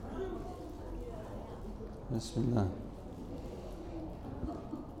Bismillah.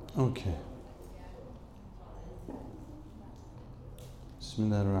 Okay.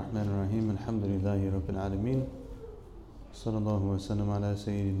 Bismillah ar-Rahman ar-Rahim. Alhamdulillahi Rabbil Alameen. Sallallahu wa sallam ala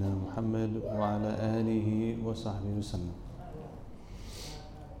Sayyidina Muhammad wa ala alihi wa sahbihi wa sallam.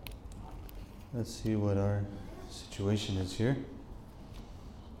 Let's see what our situation is here.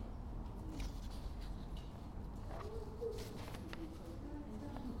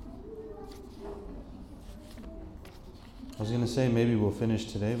 I was going to say maybe we'll finish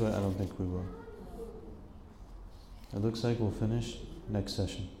today, but I don't think we will. It looks like we'll finish next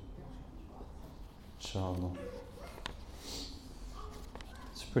session. Inshallah.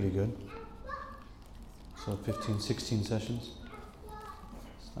 It's pretty good. So 15, 16 sessions.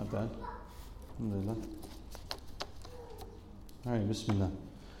 It's not bad. Alhamdulillah. Alright, Bismillah.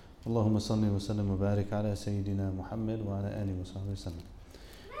 Allahumma salli wa sallim wa barik ala Sayyidina Muhammad wa ala alihi wa sahbihi wa sallam.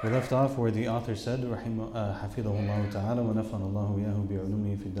 We left off where the author said, Hafidhahullah ta'ala wa nafana Allahu yahu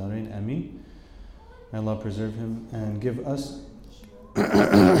bi'ulumihi fi darain. Ameen. May Allah preserve him and give us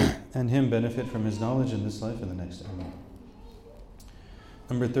and him benefit from his knowledge in this life and the next. Ameen.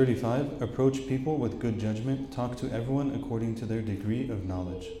 Number 35, approach people with good judgment. Talk to everyone according to their degree of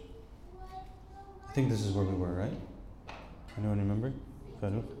knowledge. I think this is where we were, right? Anyone remember?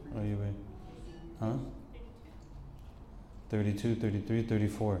 Farouk? Are you away? Huh? 32, 33,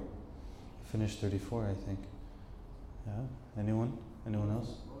 34. Finished 34, I think. Yeah? Anyone? Anyone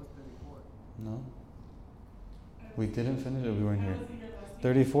else? No? We didn't finish it? We weren't here.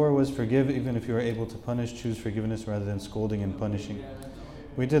 34 was forgive even if you are able to punish. Choose forgiveness rather than scolding and punishing.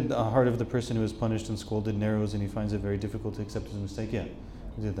 We did the heart of the person who is punished and scolded narrows and he finds it very difficult to accept his mistake. Yeah,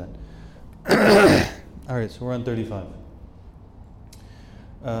 we did that. Alright, so we're on 35.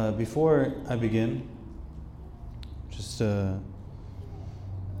 Before I begin, just,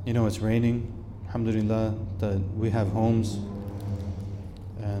 it's raining. Alhamdulillah that we have homes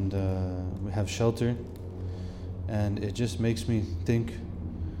and we have shelter. And it just makes me think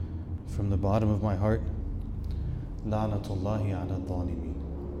from the bottom of my heart, La'natullahi ala dhalimeen.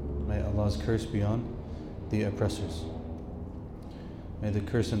 May Allah's curse be on the oppressors. May the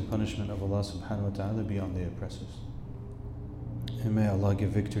curse and punishment of Allah subhanahu wa ta'ala be on the oppressors. And may Allah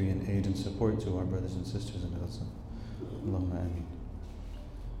give victory and aid and support to our brothers and sisters in Gaza. Allahumma ameen.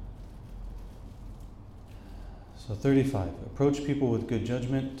 So 35. Approach people with good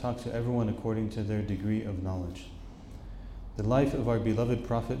judgment. Talk to everyone according to their degree of knowledge. The life of our beloved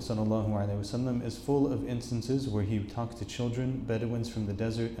Prophet ﷺ is full of instances where he talked to children, Bedouins from the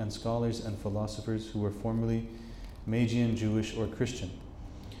desert, and scholars and philosophers who were formerly Magian, Jewish, or Christian.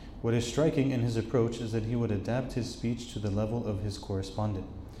 What is striking in his approach is that he would adapt his speech to the level of his correspondent.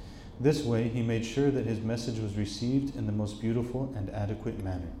 This way, he made sure that his message was received in the most beautiful and adequate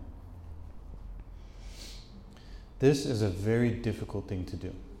manner. This is a very difficult thing to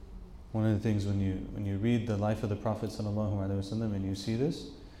do. One of the things when you read the life of the Prophet ﷺ and you see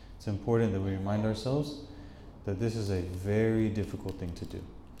this, it's important that we remind ourselves that this is a very difficult thing to do.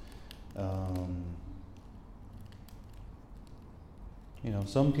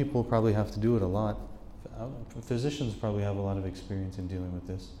 Some people probably have to do it a lot. Physicians probably have a lot of experience in dealing with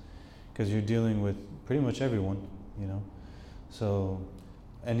this because you're dealing with pretty much everyone, So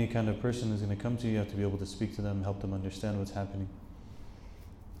any kind of person is going to come to you, you have to be able to speak to them, help them understand what's happening.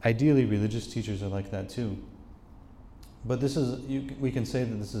 Ideally, religious teachers are like that too. But we can say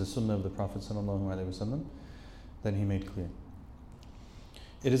that this is a sunnah of the Prophet ﷺ that he made clear.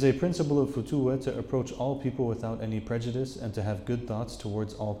 It is a principle of Futuwwah to approach all people without any prejudice and to have good thoughts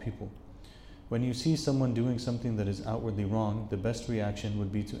towards all people. When you see someone doing something that is outwardly wrong, the best reaction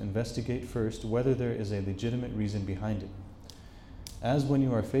would be to investigate first whether there is a legitimate reason behind it. As when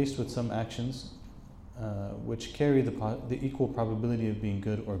you are faced with some actions which carry the equal probability of being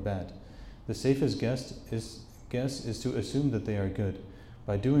good or bad, the safest guess is to assume that they are good.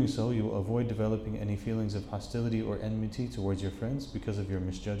 By doing so, you will avoid developing any feelings of hostility or enmity towards your friends because of your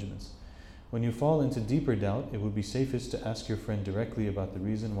misjudgments. When you fall into deeper doubt, it would be safest to ask your friend directly about the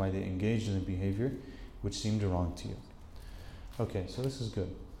reason why they engaged in a behavior which seemed wrong to you. Okay, so this is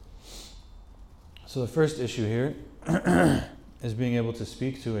good. So the first issue here is being able to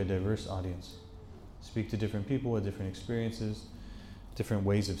speak to a diverse audience. Speak to different people with different experiences, different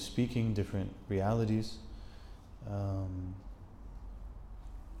ways of speaking, different realities.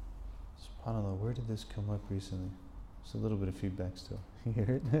 SubhanAllah, where did this come up recently? There's a little bit of feedback still. You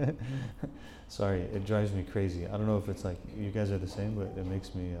hear it? Sorry, it drives me crazy. I don't know if it's like you guys are the same, but it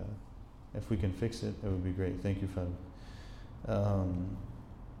makes me, if we can fix it, it would be great. Thank you, Farouk.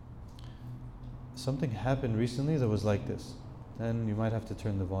 Something happened recently that was like this. Then you might have to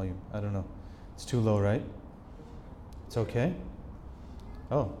turn the volume. I don't know. It's too low, right? It's okay?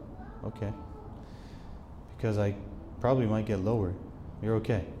 Oh, okay. Because I probably might get lower. You're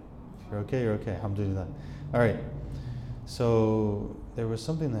okay. If you're okay, you're okay. Alhamdulillah. All right. So there was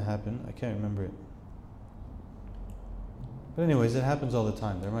something that happened. I can't remember it. But anyways, it happens all the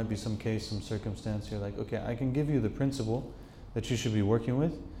time. There might be some case, some circumstance. You're like, okay, I can give you the principle that you should be working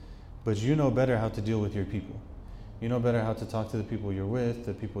with, but you know better how to deal with your people. You know better how to talk to the people you're with,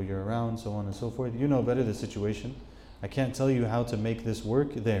 the people you're around, so on and so forth. You know better the situation. I can't tell you how to make this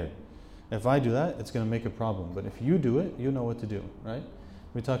work there. If I do that, it's going to make a problem. But if you do it, you know what to do, right?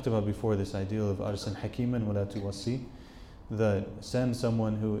 We talked about before this ideal of arsan hakiman wala tuwassi, that send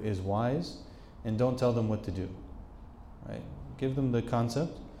someone who is wise and don't tell them what to do, right? Give them the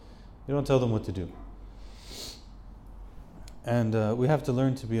concept, you don't tell them what to do. And we have to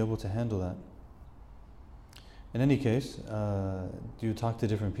learn to be able to handle that. In any case, you talk to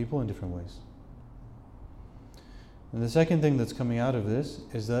different people in different ways. And the second thing that's coming out of this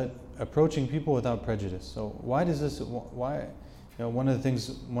is that approaching people without prejudice. So why does this, why, one of the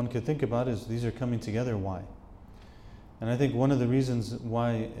things one could think about is these are coming together, why? And I think one of the reasons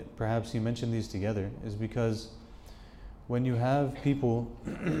why perhaps he mentioned these together is because when you have people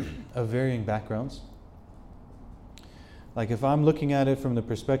of varying backgrounds, like if I'm looking at it from the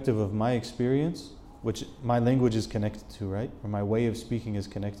perspective of my experience, which my language is connected to, right? Or my way of speaking is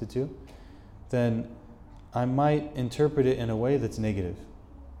connected to, then I might interpret it in a way that's negative.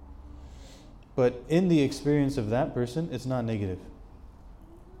 But in the experience of that person, it's not negative.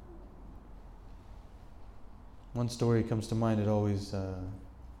 One story comes to mind, it always I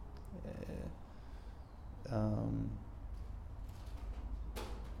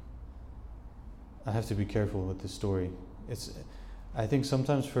have to be careful with this story. I think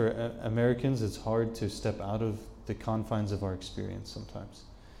sometimes for Americans it's hard to step out of the confines of our experience sometimes.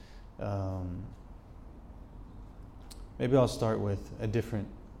 Maybe I'll start with a different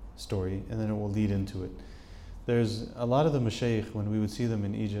story and then it will lead into it. There's a lot of the mashayikh, when we would see them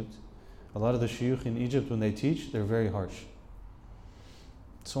in Egypt, a lot of the shuyukh in Egypt, when they teach, they're very harsh.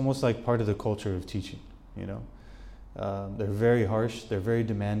 It's almost like part of the culture of teaching, you know. They're very harsh, they're very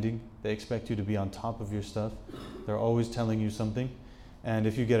demanding, they expect you to be on top of your stuff, they're always telling you something, and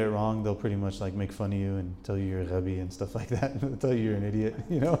if you get it wrong, they'll pretty much like make fun of you and tell you you're a ghabi and stuff like that, tell you you're an idiot,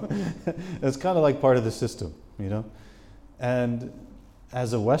 you know. It's kind of like part of the system, you know. And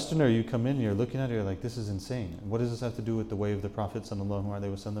as a Westerner, you come in, you're looking at it, you're like, this is insane. What does this have to do with the way of the Prophet sallallahu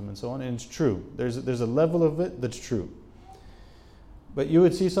alaihi wasallam and so on? And it's true. There's a level of it that's true. But you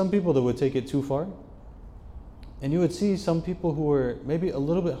would see some people that would take it too far. And you would see some people who were maybe a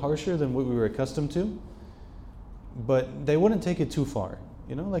little bit harsher than what we were accustomed to, but they wouldn't take it too far.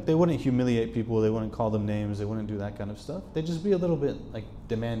 You know, like they wouldn't humiliate people, they wouldn't call them names, they wouldn't do that kind of stuff. They'd just be a little bit like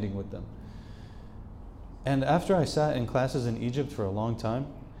demanding with them. And after I sat in classes in Egypt for a long time,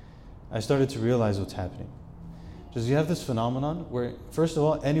 I started to realize what's happening. Just you have this phenomenon where, first of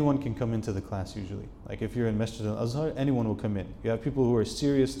all, anyone can come into the class usually. Like if you're in Masjid al-Azhar, anyone will come in. You have people who are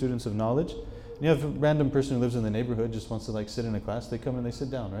serious students of knowledge. And you have a random person who lives in the neighborhood, just wants to like sit in a class. They come and they sit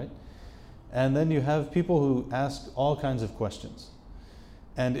down, right? And then you have people who ask all kinds of questions.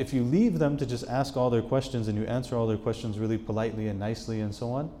 And if you leave them to just ask all their questions and you answer all their questions really politely and nicely and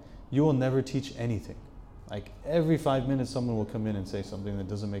so on, you will never teach anything. Like every 5 minutes someone will come in and say something that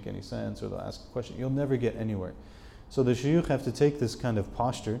doesn't make any sense, or they'll ask a question. You'll never get anywhere. So the shuyukh have to take this kind of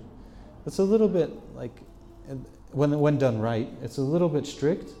posture. It's a little bit like, when done right, it's a little bit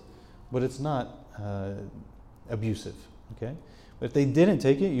strict, but it's not abusive, okay? But if they didn't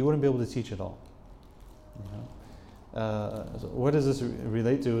take it, you wouldn't be able to teach at all. You know? So what does this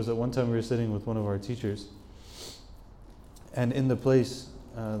relate to is that one time we were sitting with one of our teachers, and in the place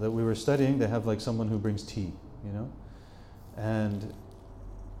that we were studying, they have like someone who brings tea, you know? And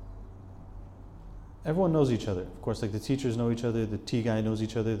everyone knows each other. Of course, like the teachers know each other, the tea guy knows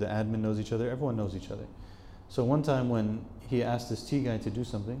each other, the admin knows each other, everyone knows each other. So one time when he asked this tea guy to do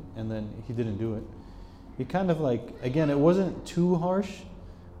something, and then he didn't do it, he kind of like, again, it wasn't too harsh,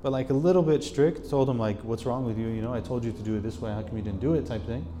 but like a little bit strict, told him like, what's wrong with you? You know, I told you to do it this way, how come you didn't do it, type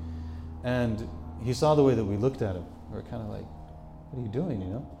thing. And he saw the way that we looked at him. We were kind of like, what are you doing, you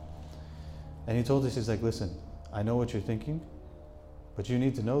know? And he told us, he's like, listen, I know what you're thinking, but you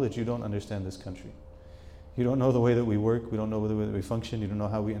need to know that you don't understand this country. You don't know the way that we work, we don't know the way that we function, you don't know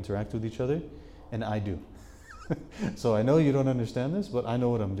how we interact with each other, and I do. So I know you don't understand this, but I know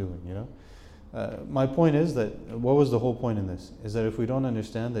what I'm doing, you know? My point is that, what was the whole point in this? Is that if we don't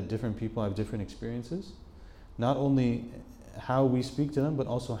understand that different people have different experiences, not only how we speak to them, but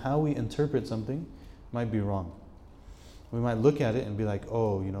also how we interpret something might be wrong. We might look at it and be like,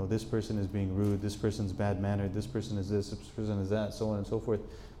 oh, this person is being rude, this person's bad-mannered, this person is this person is that, so on and so forth.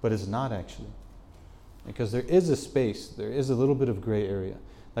 But it's not actually. Because there is a space, there is a little bit of gray area.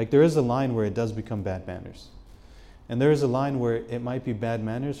 Like there is a line where it does become bad manners. And there is a line where it might be bad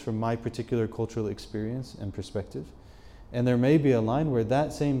manners from my particular cultural experience and perspective. And there may be a line where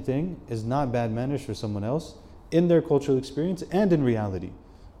that same thing is not bad manners for someone else in their cultural experience and in reality.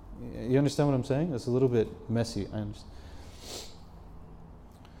 You understand what I'm saying? It's a little bit messy, I understand.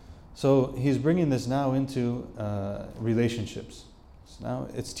 So he's bringing this now into relationships. So now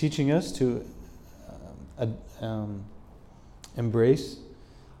it's teaching us to embrace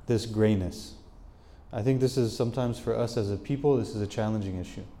this grayness. I think this is sometimes for us as a people, this is a challenging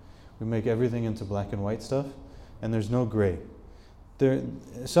issue. We make everything into black and white stuff, and there's no gray.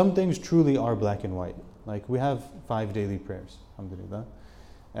 Some things truly are black and white. Like we have 5 daily prayers, alhamdulillah,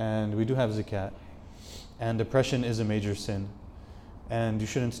 and we do have zakat, and oppression is a major sin, and you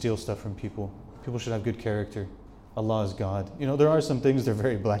shouldn't steal stuff from people. People should have good character. Allah is God. There are some things that are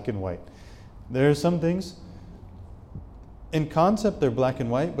very black and white. There are some things, in concept they're black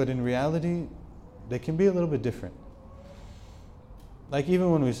and white, but in reality they can be a little bit different. Like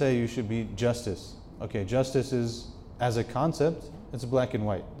even when we say you should be justice. Okay, justice is, as a concept, it's black and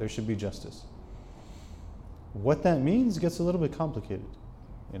white. There should be justice. What that means gets a little bit complicated.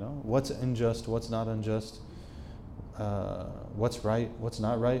 What's unjust, what's not unjust, what's right, what's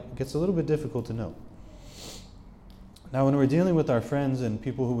not right, it gets a little bit difficult to know. Now when we're dealing with our friends and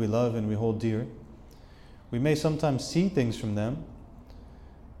people who we love and we hold dear, we may sometimes see things from them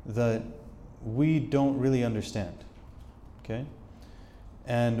that we don't really understand. Okay?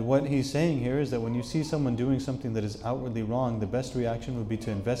 And what he's saying here is that when you see someone doing something that is outwardly wrong, the best reaction would be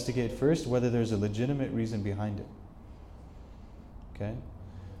to investigate first whether there's a legitimate reason behind it. Okay?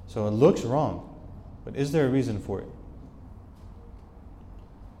 So it looks wrong, but is there a reason for it?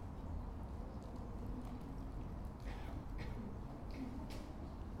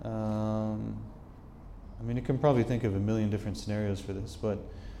 You can probably think of a million different scenarios for this, but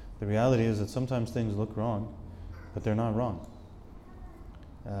the reality is that sometimes things look wrong, but they're not wrong.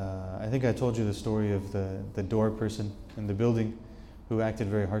 I think I told you the story of the door person in the building who acted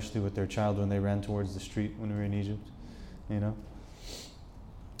very harshly with their child when they ran towards the street when we were in Egypt. I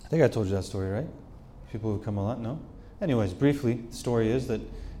think I told you that story, right? People who come a lot, no? Anyways, briefly, the story is that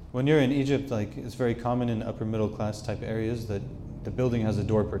when you're in Egypt, like it's very common in upper middle class type areas that the building has a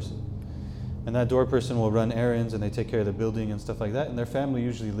door person. And that door person will run errands and they take care of the building and stuff like that. And their family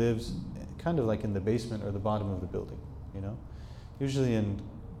usually lives kind of like in the basement or the bottom of the building, Usually in,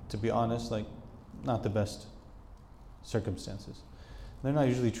 to be honest, like not the best circumstances. They're not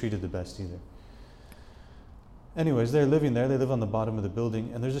usually treated the best either. Anyways, they're living there. They live on the bottom of the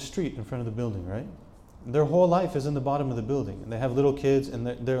building, and there's a street in front of the building, right? Their whole life is in the bottom of the building, and they have little kids, and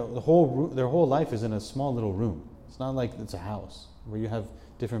their whole life is in a small little room. It's not like it's a house where you have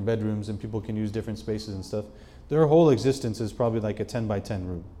different bedrooms and people can use different spaces and stuff. Their whole existence is probably like a 10 by 10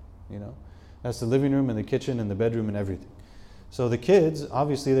 room, That's the living room and the kitchen and the bedroom and everything. So the kids,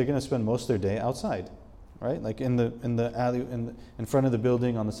 obviously, they're going to spend most of their day outside, right? Like in the alley, in front of the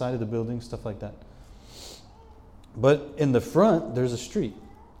building, on the side of the building, stuff like that. But in the front, there's a street,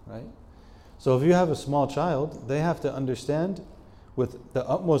 right? So if you have a small child, they have to understand with the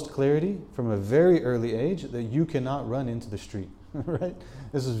utmost clarity from a very early age that you cannot run into the street, right?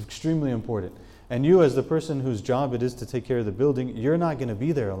 This is extremely important. And you, as the person whose job it is to take care of the building, you're not going to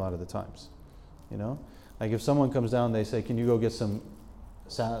be there a lot of the times, Like if someone comes down, they say, can you go get some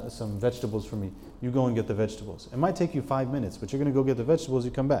vegetables for me? You go and get the vegetables. It might take you 5 minutes, but you're going to go get the vegetables,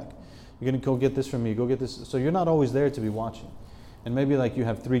 you come back. You're going to go get this for me, go get this. So you're not always there to be watching. And maybe like you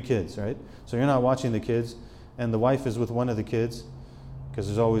have 3 kids, right? So you're not watching the kids, and the wife is with one of the kids, because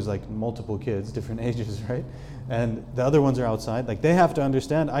there's always like multiple kids, different ages, right? And the other ones are outside. Like they have to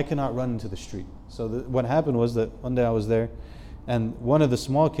understand, I cannot run into the street. So what happened was that one day I was there, and one of the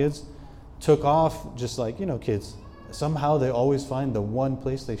small kids took off, just like, kids. Somehow they always find the one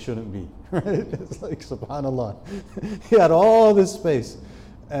place they shouldn't be, right? It's like, subhanAllah. He had all this space,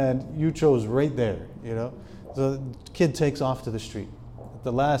 and you chose right there, So the kid takes off to the street. At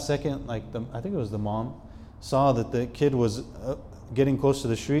the last second, I think it was the mom, saw that the kid was getting close to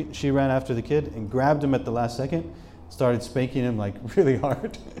the street. She ran after the kid and grabbed him at the last second, started spanking him like really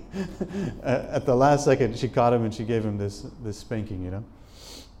hard. At the last second, she caught him and she gave him this spanking,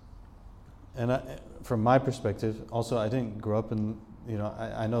 And from my perspective, also I didn't grow up in,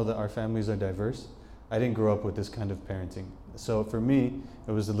 I know that our families are diverse. I didn't grow up with this kind of parenting. So for me,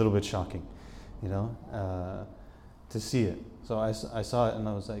 it was a little bit shocking, to see it. So I saw it and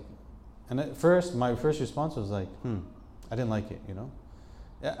I was like, and at first, my first response was like, I didn't like it,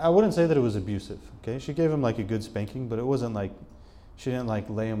 I wouldn't say that it was abusive, okay? She gave him like a good spanking, but it wasn't like, she didn't like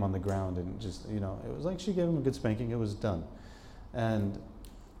lay him on the ground and just, it was like she gave him a good spanking, it was done. And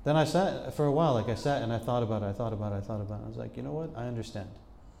then I sat for a while, I sat and I thought about it. I was like, you know what? I understand.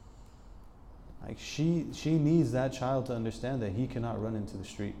 Like she needs that child to understand that he cannot run into the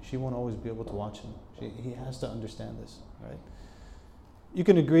street. She won't always be able to watch him. He has to understand this, right? You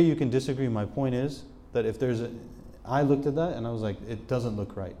can agree, you can disagree. My point is that if I looked at that and I was like, it doesn't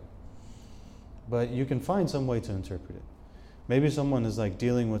look right. But you can find some way to interpret it. Maybe someone is like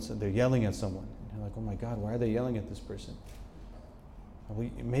they're yelling at someone. And you're like, oh my God, why are they yelling at this person?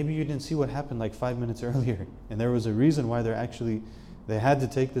 Maybe you didn't see what happened like 5 minutes earlier, and there was a reason why they had to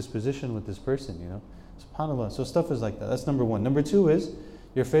take this position with this person, SubhanAllah. So stuff is like that. That's number one. Number two is,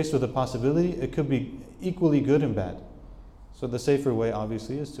 you're faced with a possibility, it could be equally good and bad. So the safer way,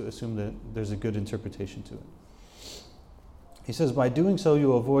 obviously, is to assume that there's a good interpretation to it. He says, by doing so,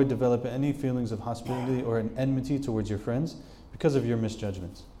 you avoid developing any feelings of hostility or an enmity towards your friends because of your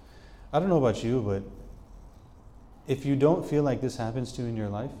misjudgments. I don't know about you, but if you don't feel like this happens to you in your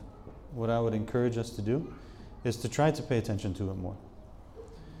life, what I would encourage us to do is to try to pay attention to it more.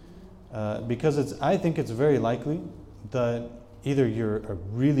 Because I think it's very likely that either you're a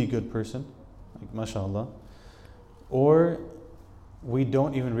really good person, like mashallah, or we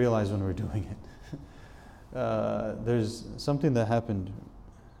don't even realize when we're doing it. There's something that happened,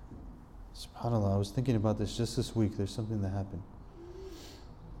 SubhanAllah, I was thinking about this just this week. There's something that happened,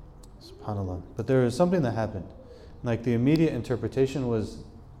 SubhanAllah. But there was something that happened. Like the immediate interpretation was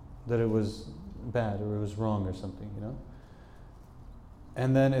that it was bad or it was wrong or something,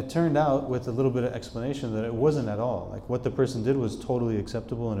 And then it turned out, with a little bit of explanation, that it wasn't at all. Like what the person did was totally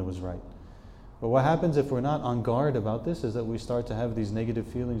acceptable and it was right. But what happens if we're not on guard about this is that we start to have these negative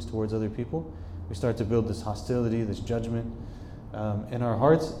feelings towards other people. We start to build this hostility, this judgment in our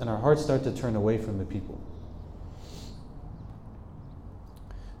hearts, and our hearts start to turn away from the people.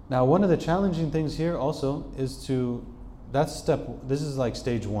 Now, one of the challenging things here also is this is like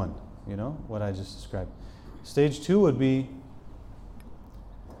stage one, what I just described. Stage two would be,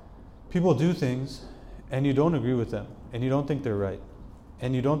 people do things and you don't agree with them, and you don't think they're right,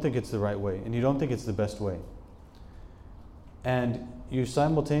 and you don't think it's the right way, and you don't think it's the best way. And you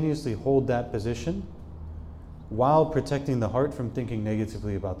simultaneously hold that position while protecting the heart from thinking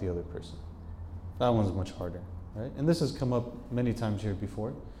negatively about the other person. That one's much harder, right? And this has come up many times here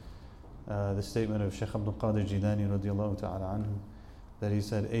before. The statement of Shaykh Abdul Qadir Jilani radiallahu ta'ala anhu, that he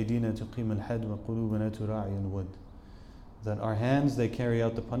said, أَيْدِينَا تُقِيمَ الْحَدْ وَقُلُوبَنَا تُرَاعِيَ الْوَدْ, that our hands, they carry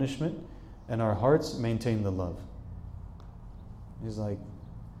out the punishment, and our hearts maintain the love. He's like,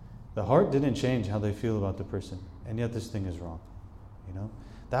 the heart didn't change how they feel about the person, and yet this thing is wrong.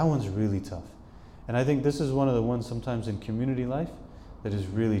 That one's really tough. And I think this is one of the ones sometimes in community life that is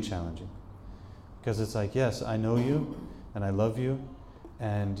really challenging. Because it's like, yes, I know you, and I love you,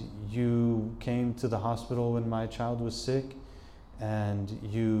 and you came to the hospital when my child was sick, and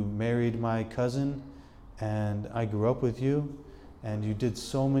you married my cousin, and I grew up with you, and you did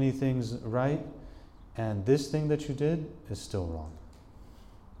so many things right, and this thing that you did is still wrong.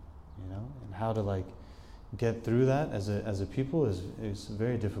 And how to get through that as a people is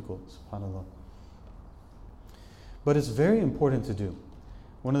very difficult, subhanAllah. But it's very important to do.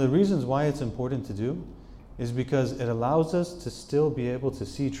 One of the reasons why it's important to do is because it allows us to still be able to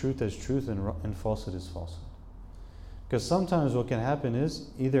see truth as truth and falsehood as falsehood. Because sometimes what can happen is,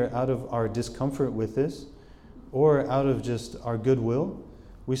 either out of our discomfort with this, or out of just our goodwill,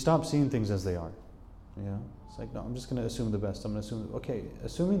 we stop seeing things as they are. It's like, no, I'm just going to assume the best. I'm going to assume, okay,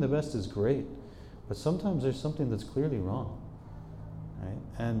 assuming the best is great, but sometimes there's something that's clearly wrong, right?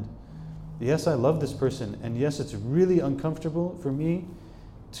 And yes, I love this person, and yes, it's really uncomfortable for me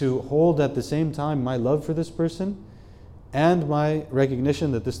to hold at the same time my love for this person and my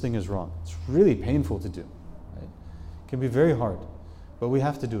recognition that this thing is wrong. It's really painful to do, right? It can be very hard, but we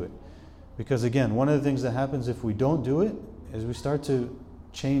have to do it. Because again, one of the things that happens if we don't do it is we start to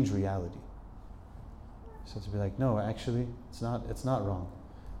change reality. So to be like, no, actually, it's not wrong,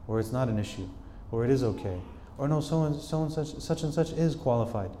 or it's not an issue, or it is okay, or no, such and such is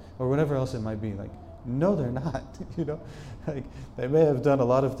qualified, or whatever else it might be. Like, no, they're not. They may have done a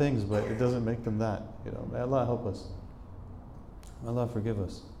lot of things, but it doesn't make them that. May Allah help us. May Allah forgive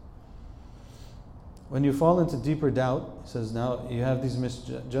us. When you fall into deeper doubt, he says, now you have these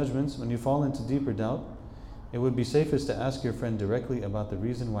misjudgments. When you fall into deeper doubt, it would be safest to ask your friend directly about the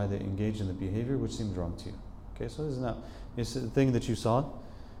reason why they engage in the behavior which seems wrong to you. Okay, so it's a thing that you saw,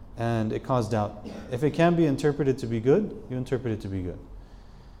 and it caused doubt. If it can be interpreted to be good, you interpret it to be good.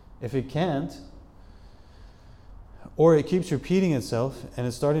 If it can't, or it keeps repeating itself and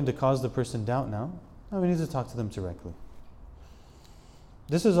it's starting to cause the person doubt now we need to talk to them directly.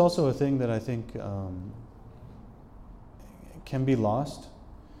 This is also a thing that I think can be lost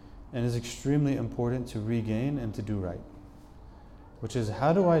and is extremely important to regain and to do right, which is,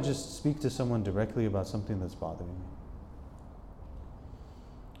 how do I just speak to someone directly about something that's bothering me?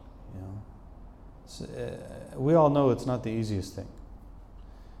 We all know it's not the easiest thing.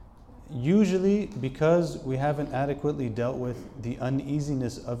 Usually, because we haven't adequately dealt with the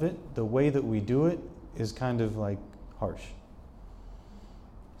uneasiness of it, the way that we do it is kind of like harsh.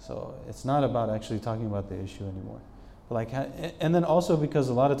 So it's not about actually talking about the issue anymore. But and then also because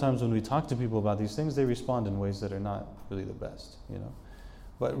a lot of times when we talk to people about these things, they respond in ways that are not really the best,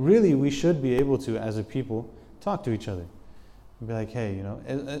 But really, we should be able to, as a people, talk to each other and be like, hey,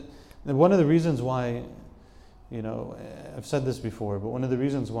 and one of the reasons why, I've said this before, but one of the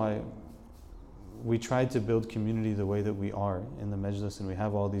reasons why we tried to build community the way that we are in the Majlis, and we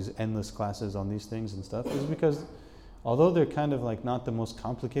have all these endless classes on these things and stuff, is because although they're kind of like not the most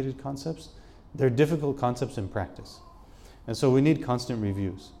complicated concepts, they're difficult concepts in practice. And so we need constant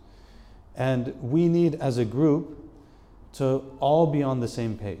reviews. And we need, as a group, to all be on the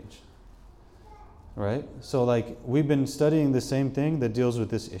same page. Right? So we've been studying the same thing that deals with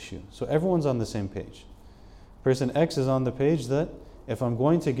this issue. So everyone's on the same page. Person X is on the page that if I'm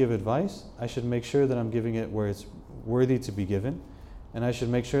going to give advice, I should make sure that I'm giving it where it's worthy to be given. And I should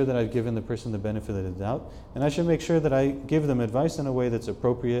make sure that I've given the person the benefit of the doubt. And I should make sure that I give them advice in a way that's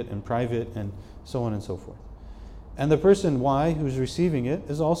appropriate and private and so on and so forth. And the person Y who's receiving it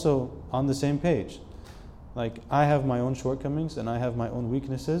is also on the same page. I have my own shortcomings and I have my own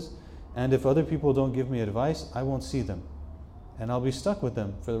weaknesses. And if other people don't give me advice, I won't see them. And I'll be stuck with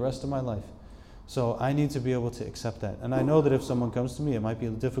them for the rest of my life. So I need to be able to accept that. And I know that if someone comes to me, it might be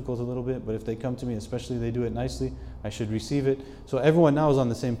difficult a little bit, but if they come to me, especially they do it nicely, I should receive it. So everyone now is on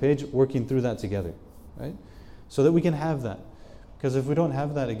the same page, working through that together, right? So that we can have that. Because if we don't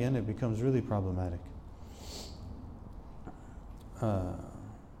have that, again, it becomes really problematic.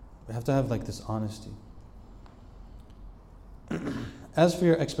 We have to have this honesty. As for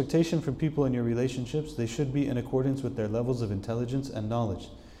your expectation from people in your relationships, they should be in accordance with their levels of intelligence and knowledge.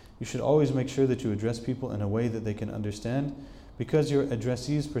 You should always make sure that you address people in a way that they can understand, because your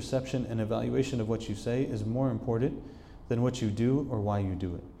addressee's perception and evaluation of what you say is more important than what you do or why you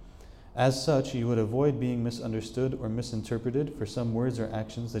do it. As such, you would avoid being misunderstood or misinterpreted for some words or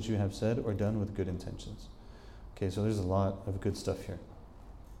actions that you have said or done with good intentions. Okay, so there's a lot of good stuff here.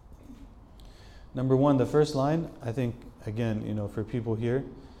 Number one, the first line, I think, again, for people here,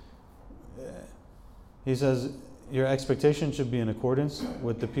 he says, your expectation should be in accordance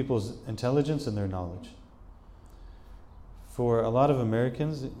with the people's intelligence and their knowledge. For a lot of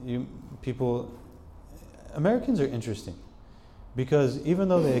Americans, Americans are interesting because even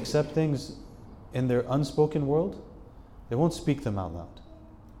though they accept things in their unspoken world, they won't speak them out loud.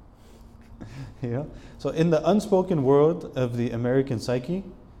 So in the unspoken world of the American psyche,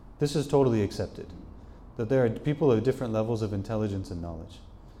 this is totally accepted. That there are people of different levels of intelligence and knowledge.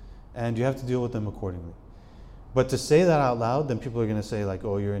 And you have to deal with them accordingly. But to say that out loud, then people are going to say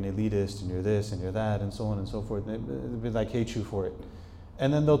oh, you're an elitist, and you're this, and you're that, and so on and so forth. And they'll hate you for it.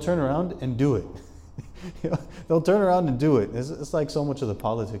 And then they'll turn around and do it. They'll turn around and do it. It's like so much of the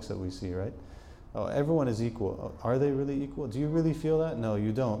politics that we see, right? Oh, everyone is equal. Are they really equal? Do you really feel that? No,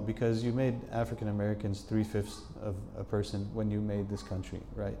 you don't, because you made African Americans 3/5 of a person when you made this country,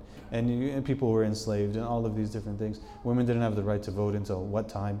 right? And people were enslaved and all of these different things. Women didn't have the right to vote until what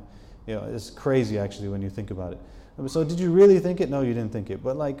time? It's crazy actually when you think about it. So did you really think it? No, you didn't think it.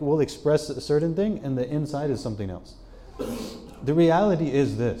 But we'll express a certain thing and the inside is something else. The reality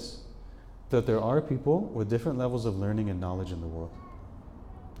is this, that there are people with different levels of learning and knowledge in the world.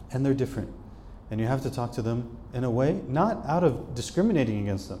 And they're different. And you have to talk to them in a way, not out of discriminating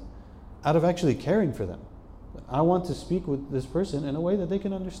against them, out of actually caring for them. I want to speak with this person in a way that they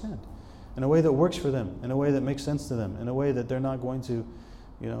can understand, in a way that works for them, in a way that makes sense to them, in a way that they're not going to,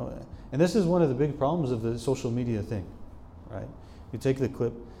 and this is one of the big problems of the social media thing, right? You take the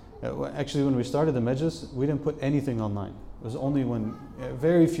clip. Actually, when we started the Majlis, we didn't put anything online. It was only when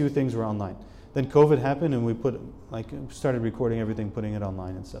very few things were online. Then COVID happened and we started recording everything, putting it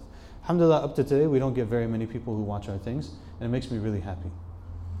online and stuff. Alhamdulillah, up to today, we don't get very many people who watch our things, and it makes me really happy.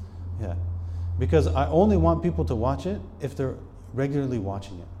 Yeah. Because I only want people to watch it if they're regularly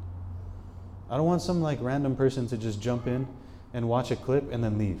watching it. I don't want some random person to just jump in and watch a clip and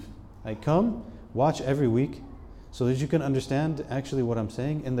then leave. Come, watch every week so that you can understand actually what I'm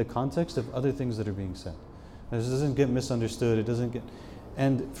saying in the context of other things that are being said. This doesn't get misunderstood. It doesn't get...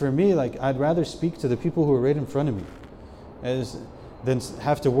 And for me, like, I'd rather speak to the people who are right in front of me than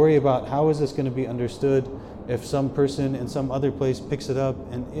have to worry about how is this going to be understood if some person in some other place picks it up,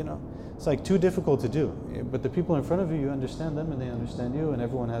 and it's like too difficult to do. But the people in front of you, you understand them and they understand you, and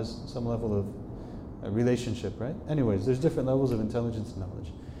everyone has some level of relationship, right? Anyways, there's different levels of intelligence and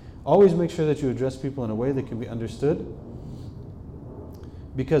knowledge. Always make sure that you address people in a way that can be understood,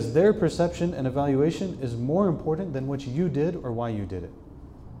 because their perception and evaluation is more important than what you did or why you did it.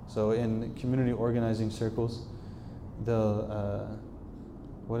 So in community organizing circles, they'll,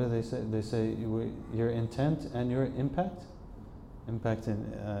 what do they say? They say your intent and your impact. Impact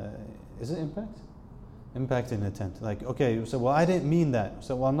in, is it impact? Impact and intent. Like, okay, so well, I didn't mean that.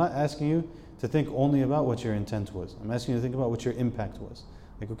 So, well, I'm not asking you to think only about what your intent was. I'm asking you to think about what your impact was.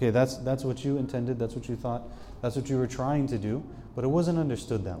 Like, okay, that's what you intended, that's what you thought, that's what you were trying to do, but it wasn't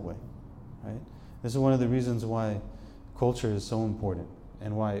understood that way, right? This is one of the reasons why culture is so important,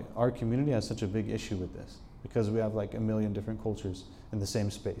 and why our community has such a big issue with this, because we have like a million different cultures in the same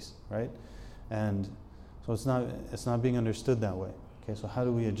space, right? And so it's not being understood that way. Okay, so how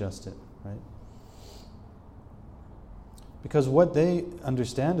do we adjust it, right? Because what they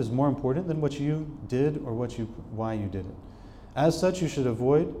understand is more important than what you did or why you did it. As such, you should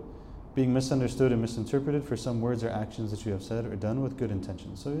avoid being misunderstood and misinterpreted for some words or actions that you have said or done with good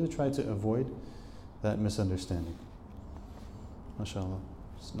intentions. So you try to avoid that misunderstanding. MashaAllah.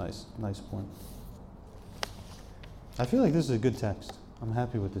 It's nice point. I feel like this is a good text. I'm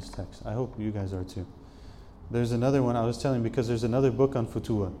happy with this text. I hope you guys are too. There's another one I was telling, because there's another book on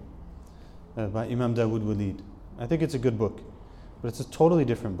Futuwwah by Imam Dawood Walid. I think it's a good book, but it's a totally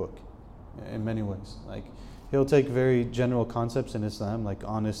different book in many ways. Like, he'll take very general concepts in Islam, like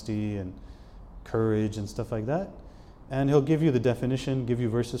honesty and courage and stuff like that, and he'll give you the definition, give you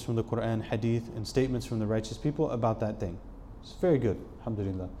verses from the Quran, hadith, and statements from the righteous people about that thing. It's very good,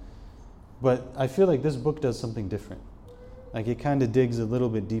 alhamdulillah. But I feel like this book does something different. Like, it kind of digs a little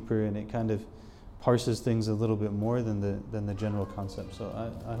bit deeper, and it kind of parses things a little bit more than the general concept.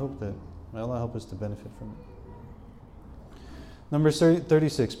 So I hope that, may Allah help us to benefit from it. Number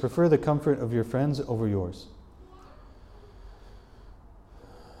 36, prefer the comfort of your friends over yours.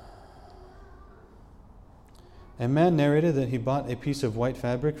 A man narrated that he bought a piece of white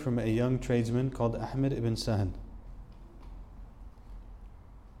fabric from a young tradesman called Ahmed ibn Sahan.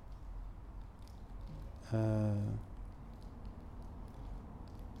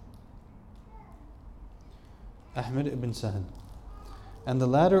 Ahmed ibn Sahan. And the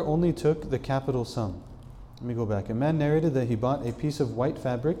latter only took the capital sum. Let me go back. A man narrated that he bought a piece of white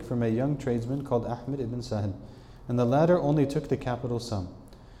fabric from a young tradesman called Ahmed ibn Sahan, and the latter only took the capital sum.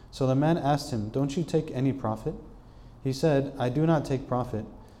 So the man asked him, "Don't you take any profit?" He said, "I do not take profit,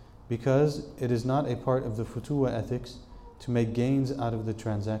 because it is not a part of the Futuwwah ethics to make gains out of the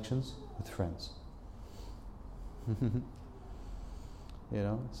transactions with friends."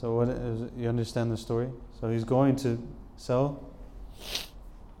 So what is, you understand the story? So he's going to sell.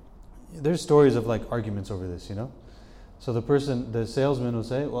 There's stories of like arguments over this, So the salesman will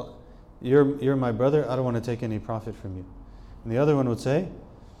say, "Well, you're my brother, I don't want to take any profit from you." And the other one would say,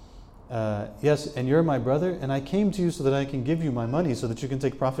 "Yes, and you're my brother, and I came to you so that I can give you my money so that you can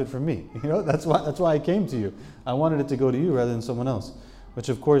take profit from me." That's why I came to you. I wanted it to go to you rather than someone else. Which,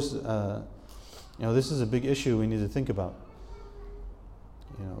 of course, this is a big issue we need to think about.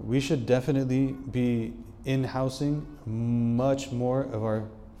 We should definitely be in-housing much more of our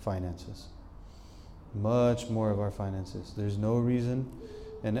finances. Much more of our finances. There's no reason,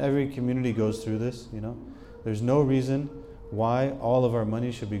 and every community goes through this, There's no reason why all of our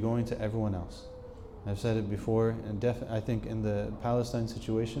money should be going to everyone else. I've said it before, and I think in the Palestine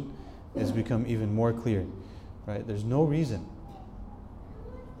situation, it's become even more clear, right? There's no reason.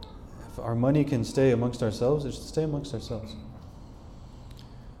 If our money can stay amongst ourselves, it should stay amongst ourselves.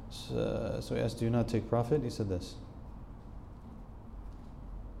 So he asked, "Do you not take profit?" He said this.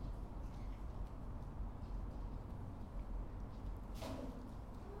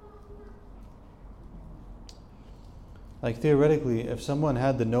 Like, theoretically, if someone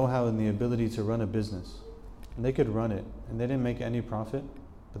had the know-how and the ability to run a business, and they could run it, and they didn't make any profit,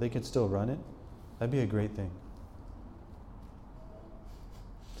 but they could still run it, that'd be a great thing.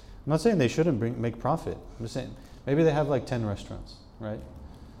 I'm not saying they shouldn't make profit. I'm just saying, maybe they have like 10 restaurants, right?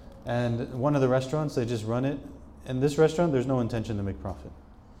 And one of the restaurants, they just run it. In this restaurant, there's no intention to make profit.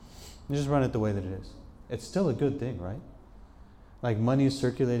 You just run it the way that it is. It's still a good thing, right? Like, money is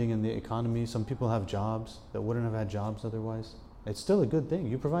circulating in the economy. Some people have jobs that wouldn't have had jobs otherwise. It's still a good thing.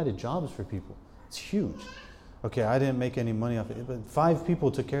 You provided jobs for people. It's huge. Okay, I didn't make any money off it, but 5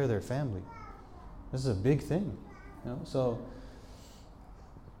 people took care of their family. This is a big thing. So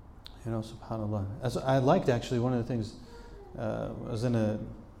subhanAllah. As I liked actually one of the things, I was in a,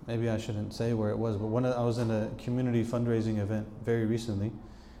 maybe I shouldn't say where it was, but I was in a community fundraising event very recently,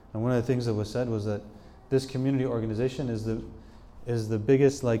 and one of the things that was said was that this community organization is the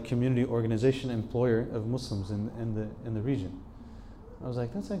biggest community organization employer of Muslims in the region. I was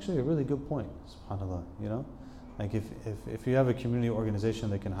like, that's actually a really good point, subhanAllah, Like if you have a community organization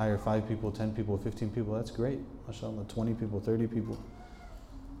that can hire 5 people, 10 people, 15 people, that's great. MashaAllah, 20 people, 30 people.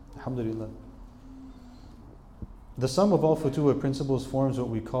 Alhamdulillah. The sum of all Futuwwah principles forms what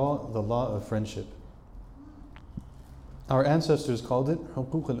we call the law of friendship. Our ancestors called it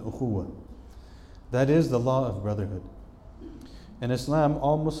Huquq al-Ukhuwah. That is the law of brotherhood. In Islam,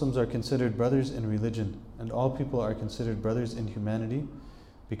 all Muslims are considered brothers in religion, and all people are considered brothers in humanity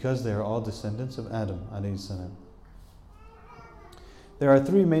because they are all descendants of Adam alayhi salam. There are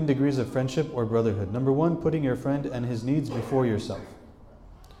 3 main degrees of friendship or brotherhood. Number 1, putting your friend and his needs before yourself.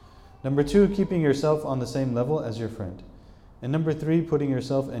 Number 2, keeping yourself on the same level as your friend. And number 3, putting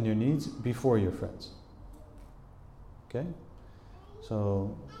yourself and your needs before your friends. Okay?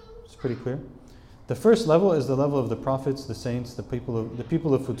 So, it's pretty clear. The first level is the level of the prophets, the saints, the people of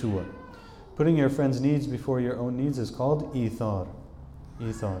Futuwwah. Putting your friend's needs before your own needs is called ithar.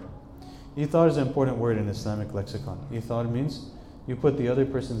 Ithar. Ithar is an important word in Islamic lexicon. Ithar means you put the other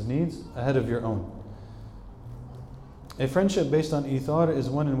person's needs ahead of your own. A friendship based on ithar is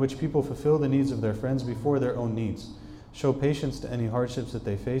one in which people fulfill the needs of their friends before their own needs, show patience to any hardships that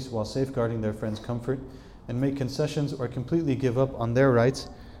they face while safeguarding their friends' comfort, and make concessions or completely give up on their rights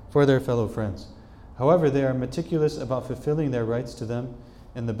for their fellow friends. However, they are meticulous about fulfilling their rights to them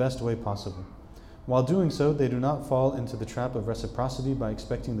in the best way possible. While doing so, they do not fall into the trap of reciprocity by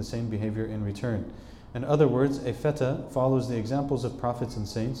expecting the same behavior in return. In other words, a feta follows the examples of prophets and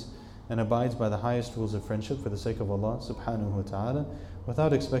saints and abides by the highest rules of friendship for the sake of Allah subhanahu wa ta'ala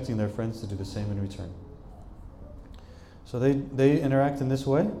without expecting their friends to do the same in return. So they interact in this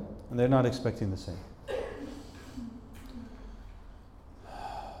way and they're not expecting the same.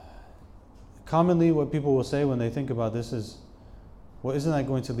 Commonly what people will say when they think about this is, well, isn't that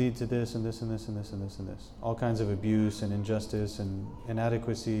going to lead to this and this and this and this and this and this? All kinds of abuse and injustice and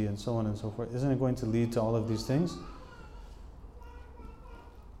inadequacy and so on and so forth. Isn't it going to lead to all of these things?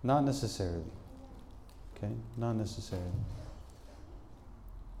 Not necessarily. Okay? Not necessarily.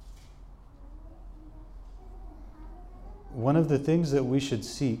 One of the things that we should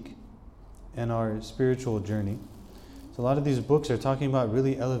seek in our spiritual journey, so a lot of these books are talking about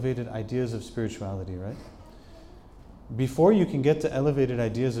really elevated ideas of spirituality, right? Before you can get to elevated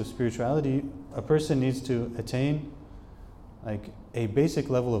ideas of spirituality, a person needs to attain a basic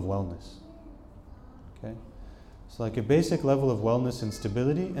level of wellness. Okay? So a basic level of wellness and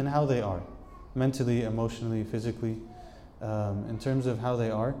stability in how they are, mentally, emotionally, physically, in terms of how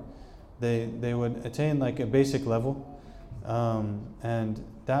they are, they would attain a basic level, and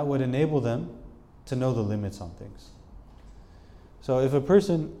that would enable them to know the limits on things. So if a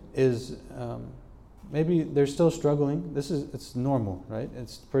person is maybe they're still struggling, it's normal, right?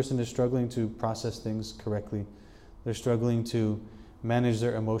 The person is struggling to process things correctly. They're struggling to manage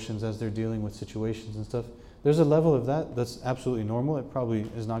their emotions as they're dealing with situations and stuff. There's a level of that's absolutely normal. It probably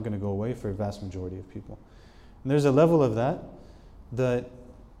is not going to go away for a vast majority of people. And there's a level of that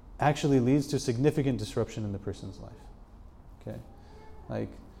actually leads to significant disruption in the person's life. Okay?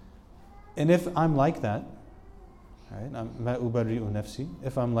 And if I'm like that, right? Ma ubarri'u nafsi.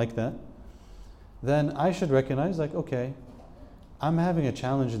 If I'm like that, then I should recognize okay, I'm having a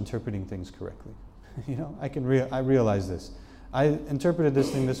challenge interpreting things correctly. I realize this. I interpreted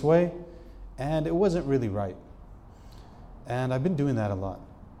this thing this way, and it wasn't really right. And I've been doing that a lot.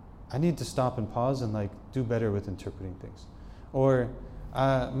 I need to stop and pause and do better with interpreting things. Or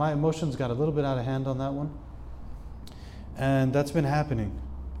my emotions got a little bit out of hand on that one, and that's been happening.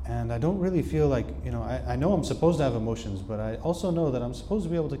 And I don't really feel I know I'm supposed to have emotions, but I also know that I'm supposed to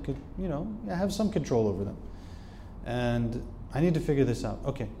be able to, have some control over them. And I need to figure this out.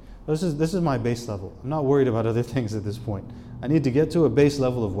 Okay, this is my base level. I'm not worried about other things at this point. I need to get to a base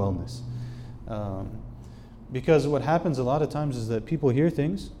level of wellness. Because what happens a lot of times is that people hear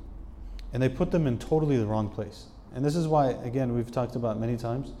things and they put them in totally the wrong place. And this is why, again, we've talked about many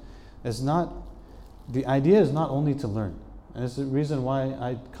times, the idea is not only to learn. And it's the reason why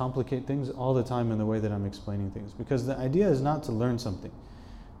I complicate things all the time in the way that I'm explaining things. Because the idea is not to learn something.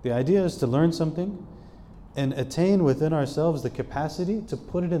 The idea is to learn something and attain within ourselves the capacity to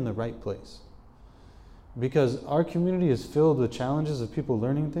put it in the right place. Because our community is filled with challenges of people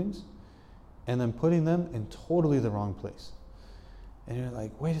learning things and then putting them in totally the wrong place. And you're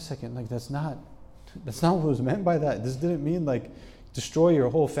like, wait a second, that's not what was meant by that. This didn't mean destroy your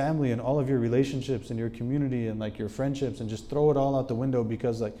whole family and all of your relationships and your community and like your friendships and just throw it all out the window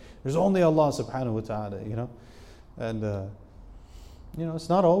because like there's only Allah subhanahu wa ta'ala, you know? And you know, it's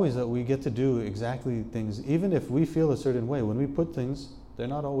not always that we get to do exactly things, even if we feel a certain way. When we put things, they're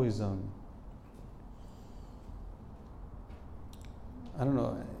not always I don't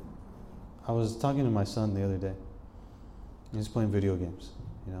know. I was talking to my son the other day. He's playing video games,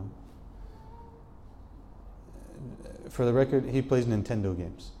 you know. For the record, he plays Nintendo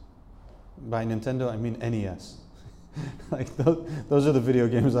games. By Nintendo, I mean NES. Like those are the video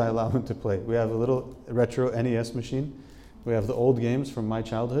games I allow him to play. We have a little retro NES machine. We have the old games from my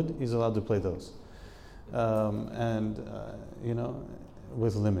childhood. He's allowed to play those. You know,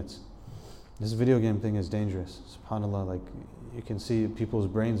 with limits. This video game thing is dangerous. SubhanAllah, like you can see people's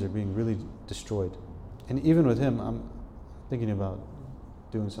brains are being really destroyed. And even with him, I'm thinking about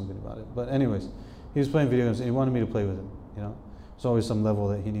doing something about it. But anyways, he was playing video games and he wanted me to play with him, you know. There's always some level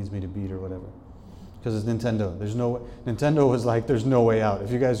that he needs me to beat or whatever. Because it's Nintendo. Nintendo was like, there's no way out.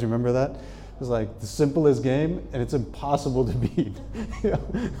 If you guys remember that, it was like the simplest game and it's impossible to beat. You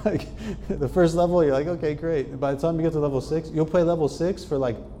know, like the first level, you're like, okay, great. By the time you get to level 6, you'll play level 6 for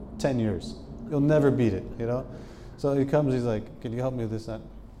like 10 years. You'll never beat it, you know. So he comes, he's like, can you help me with this, that?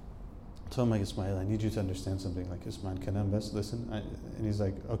 I told him, like, Ismail, I need you to understand something. Like, Ismail, can I best listen? And he's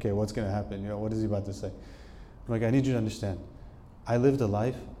like, okay, what's going to happen? You know, what is he about to say? I'm like, I need you to understand. I lived a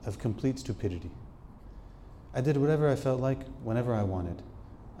life of complete stupidity. I did whatever I felt like, whenever I wanted.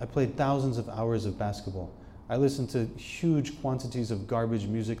 I played thousands of hours of basketball. I listened to huge quantities of garbage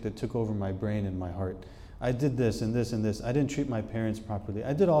music that took over my brain and my heart. I did this and this and this. I didn't treat my parents properly.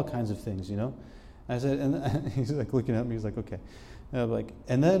 I did all kinds of things, you know? I said, and he's like looking at me, he's like, okay. And I'm like,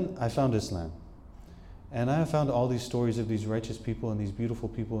 and then I found Islam. And I found all these stories of these righteous people and these beautiful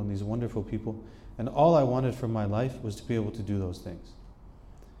people and these wonderful people. And all I wanted from my life was to be able to do those things.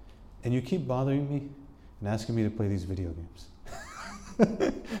 And you keep bothering me and asking me to play these video games.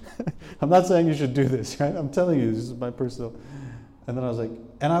 I'm not saying you should do this, right? I'm telling you, this is my personal. And then I was like,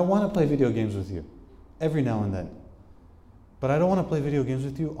 and I want to play video games with you every now and then. But I don't want to play video games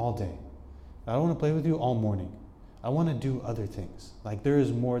with you all day. I don't want to play with you all morning. I want to do other things. Like there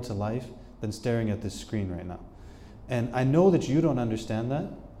is more to life than staring at this screen right now. And I know that you don't understand that.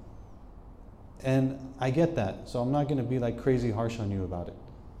 And I get that. So I'm not going to be like crazy harsh on you about it.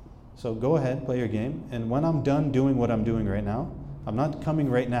 So go ahead, play your game. And when I'm done doing what I'm doing right now, I'm not coming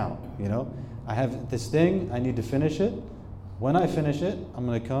right now, you know. I have this thing, I need to finish it. When I finish it, I'm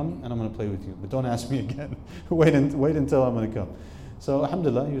going to come and I'm going to play with you. But don't ask me again. wait until I'm going to come. So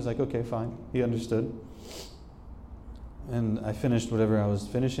alhamdulillah, he was like, okay, fine. He understood. And I finished whatever I was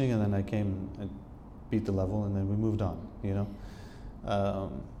finishing, and then I came and beat the level, and then we moved on, you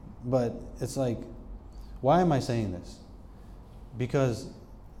know. But it's like, why am I saying this? Because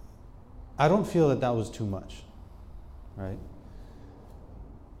I don't feel that that was too much, right?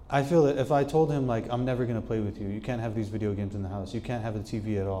 I feel that if I told him, like, I'm never going to play with you, you can't have these video games in the house, you can't have a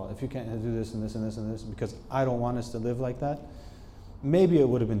TV at all, if you can't do this and this and this and this, because I don't want us to live like that, maybe it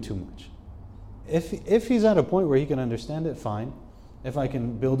would have been too much. If he's at a point where he can understand it, fine. If I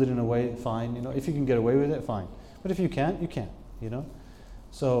can build it in a way, fine. You know, if you can get away with it, fine. But if you can't, you can't. You know.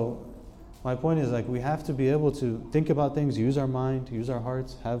 So my point is, like, we have to be able to think about things, use our mind, use our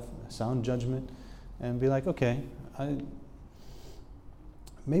hearts, have sound judgment, and be like, okay,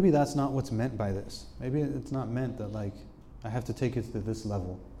 maybe that's not what's meant by this. Maybe it's not meant that like I have to take it to this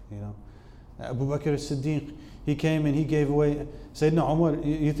level. You know. Abu Bakr as-Siddiq, he came and he gave away. Sayyidina Umar,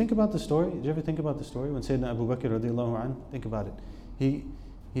 you think about the story? Did you ever think about the story when Sayyidina Abu Bakr radiallahu anhu? Think about it.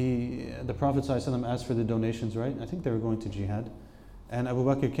 The Prophet ﷺ asked for the donations, right? I think they were going to jihad. And Abu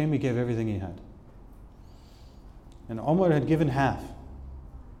Bakr came, he gave everything he had. And Umar had given half.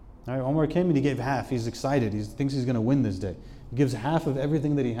 All right, Umar came and he gave half. He's excited. He thinks he's going to win this day. He gives half of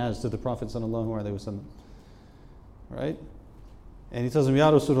everything that he has to the Prophet ﷺ. Right? And he tells him, Ya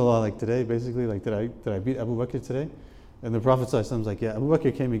Rasulullah, like today, basically, like did I beat Abu Bakr today? And the Prophet ﷺ is like, yeah, Abu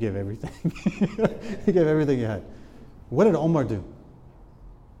Bakr came, he gave everything. He gave everything he had. What did Umar do?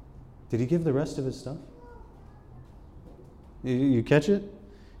 Did he give the rest of his stuff? You catch it?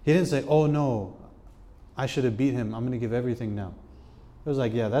 He didn't say, oh no, I should have beat him, I'm going to give everything now. It was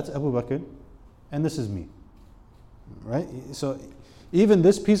like, yeah, that's Abu Bakr, and this is me. Right? So even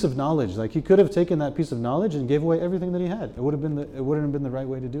this piece of knowledge, like he could have taken that piece of knowledge and gave away everything that he had. It wouldn't have been the right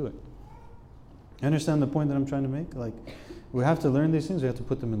way to do it. You understand the point that I'm trying to make? Like, we have to learn these things. We have to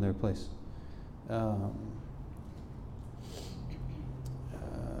put them in their place.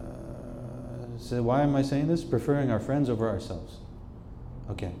 So why am I saying this? Preferring our friends over ourselves.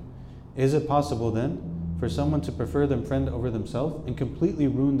 Okay. Is it possible then for someone to prefer their friend over themselves and completely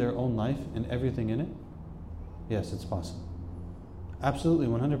ruin their own life and everything in it? Yes, it's possible. Absolutely,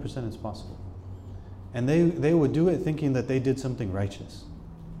 100% it's possible. And they would do it thinking that they did something righteous.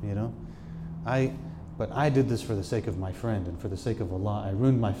 But I did this for the sake of my friend and for the sake of Allah. I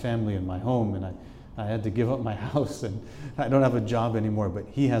ruined my family and my home, and I had to give up my house, and I don't have a job anymore, but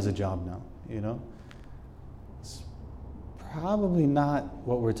he has a job now, It's probably not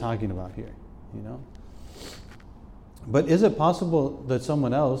what we're talking about here, But is it possible that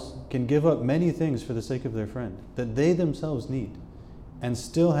someone else can give up many things for the sake of their friend that they themselves need and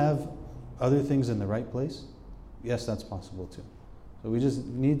still have other things in the right place? Yes, that's possible too. So we just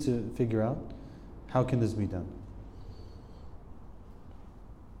need to figure out, how can this be done?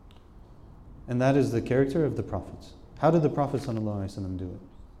 And that is the character of the prophets. How did the Prophet ﷺ do it?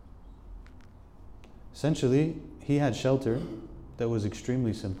 Essentially, he had shelter that was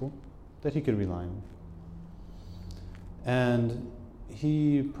extremely simple, that he could rely on. And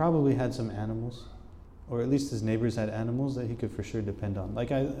he probably had some animals, or at least his neighbors had animals that he could for sure depend on.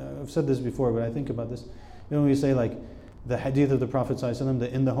 Like I've said this before, but I think about this. When we say like the hadith of the Prophet ﷺ,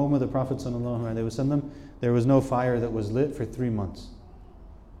 that in the home of the Prophet ﷺ, there was no fire that was lit for 3 months.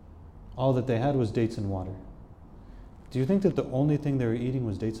 All that they had was dates and water. Do you think that the only thing they were eating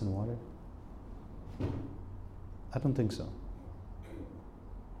was dates and water? I don't think so.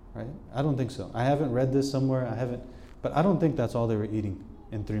 Right? I don't think so. I haven't read this somewhere, but I don't think that's all they were eating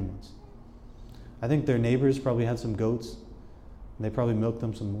in 3 months. I think their neighbors probably had some goats, and they probably milked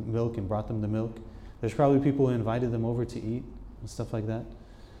them some milk and brought them the milk. There's probably people who invited them over to eat and stuff like that.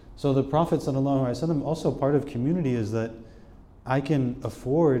 So the Prophet ﷺ, also part of community is that I can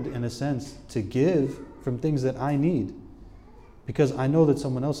afford, in a sense, to give from things that I need, because I know that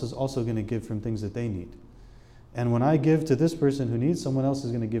someone else is also going to give from things that they need. And when I give to this person who needs, someone else is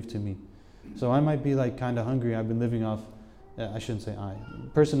going to give to me. So I might be like kind of hungry. I've been living off, I shouldn't say I. A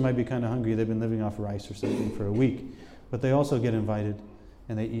person might be kind of hungry. They've been living off rice or something for a week. But they also get invited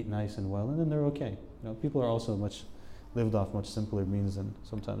and they eat nice and well, and then they're okay. People are also lived off much simpler means than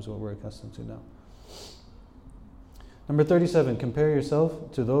sometimes what we're accustomed to now. Number 37, compare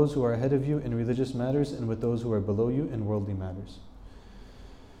yourself to those who are ahead of you in religious matters and with those who are below you in worldly matters.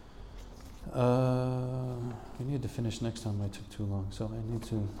 We need to finish next time. I took too long, so I need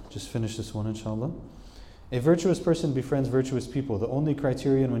to just finish this one, inshallah. A virtuous person befriends virtuous people. The only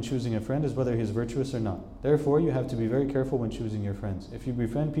criterion when choosing a friend is whether he is virtuous or not. Therefore, you have to be very careful when choosing your friends. If you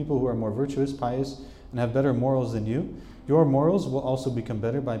befriend people who are more virtuous, pious, and have better morals than you, your morals will also become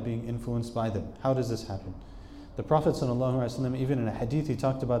better by being influenced by them. How does this happen? The Prophet ﷺ, even in a hadith, he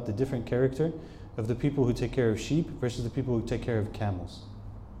talked about the different character of the people who take care of sheep versus the people who take care of camels.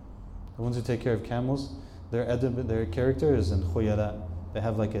 The ones who take care of camels, their character is in khuyala. They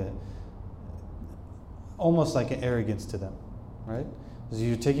have almost like an arrogance to them, right? Because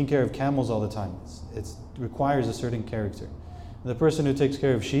you're taking care of camels all the time. It requires a certain character. The person who takes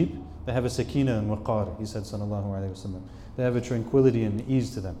care of sheep, they have a sakina and waqar, he said sallallahu alayhi wasallam. They have a tranquility and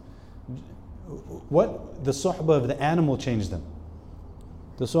ease to them. What the suhbah of the animal changed them.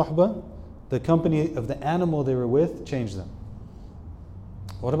 The suhbah, the company of the animal they were with, changed them.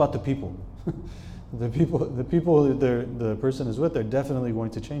 What about the people? The people the person is with, they're definitely going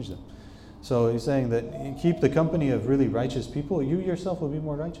to change them. So he's saying that you keep the company of really righteous people, you yourself will be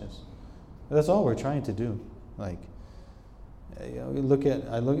more righteous. That's all we're trying to do. I look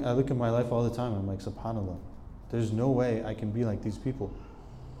at my life all the time. I'm like, subhanallah, there's no way I can be like these people.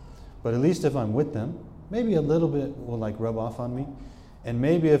 But at least if I'm with them, maybe a little bit will rub off on me. And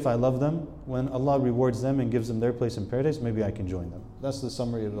maybe if I love them, when Allah rewards them and gives them their place in paradise, maybe I can join them. That's the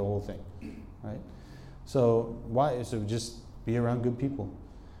summary of the whole thing, right? So just be around good people.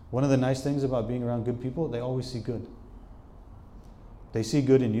 One of the nice things about being around good people, they always see good. They see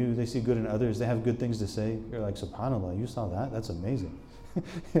good in you, they see good in others, they have good things to say. You're like, subhanallah, you saw that? That's amazing.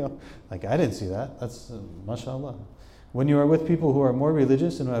 I didn't see that. That's mashallah. When you are with people who are more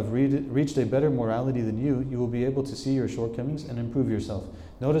religious and who have reached a better morality than you, you will be able to see your shortcomings and improve yourself.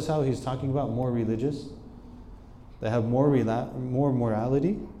 Notice how he's talking about more religious. They have more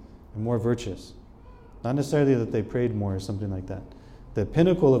morality and more virtuous. Not necessarily that they prayed more or something like that. The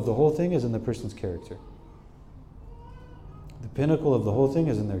pinnacle of the whole thing is in the person's character. The pinnacle of the whole thing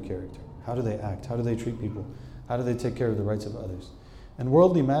is in their character. How do they act? How do they treat people? How do they take care of the rights of others? In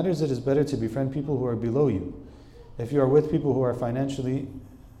worldly matters, it is better to befriend people who are below you. If you are with people who are financially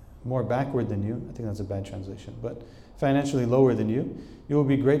more backward than you, I think that's a bad translation, but financially lower than you will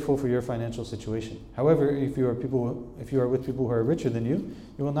be grateful for your financial situation. However, if you are with people who are richer than you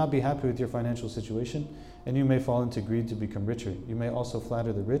will not be happy with your financial situation, and you may fall into greed to become richer. You may also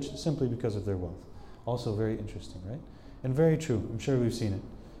flatter the rich simply because of their wealth. Also very interesting, right? And very true. I'm sure we've seen it,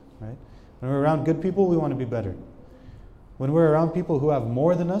 right? When we're around good people, we want to be better. When we're around people who have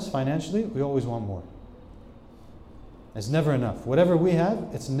more than us financially, we always want more. It's never enough. Whatever we have,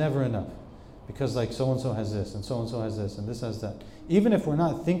 it's never enough. Because like so-and-so has this, and so-and-so has this, and this has that. Even if we're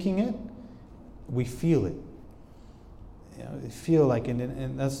not thinking it, we feel it. You know, feel like,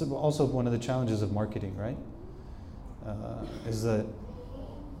 and that's also one of the challenges of marketing, right? Is that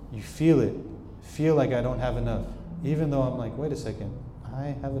you feel it. Feel like I don't have enough. Even though I'm like, wait a second,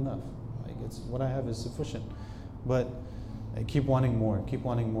 I have enough. Like it's what I have is sufficient. But I keep wanting more, keep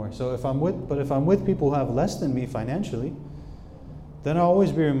wanting more. So if I'm with people who have less than me financially, then I'll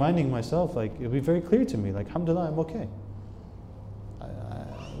always be reminding myself, like it'll be very clear to me, like alhamdulillah, I'm okay.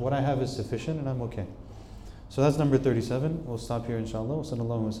 What I have is sufficient and I'm okay. So that's number 37. We'll stop here inshallah. Wa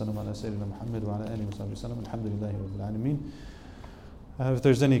sallallahu wa sallam ala sayyidina Muhammad wa ala alihi wa sahbihi wa sallam. Alhamdulillahi rabbil alameen. If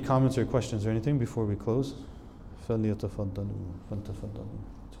there's any comments or questions or anything before we close, فَلْيَتَفَضَّلُوا فَلْتَفَضَّلُوا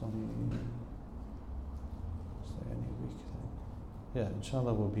 20. Is there any week? Yeah,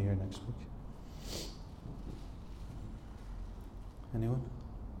 inshallah we'll be here next week. Anyone?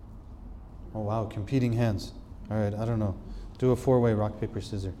 Oh wow, competing hands. Alright, I don't know. Do a 4-way rock, paper,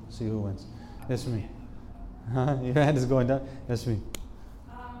 scissors. See who wins. That's me. Your hand is going down. That's me.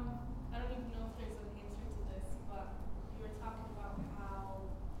 I don't even know if there's an answer to this, but you were talking about how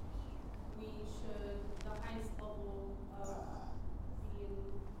the highest level of being,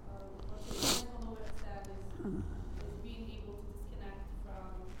 I don't know what it said, is being able to disconnect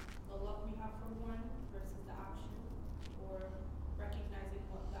from the love we have for one versus the action, or recognizing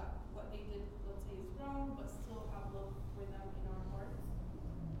what they did, let's say, is wrong, but still have love for them in our hearts.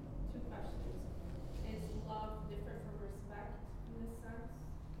 2 questions. Is love different from respect in this sense?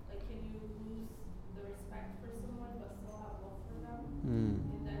 Like, can you lose the respect for someone but still have love for them?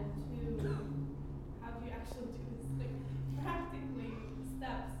 And then 2, how do you actually do this? Like, practically,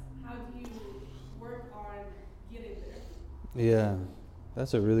 steps. How do you work on getting there? Yeah,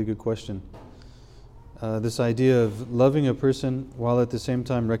 that's a really good question. This idea of loving a person while at the same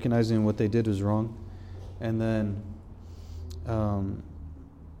time recognizing what they did was wrong, and then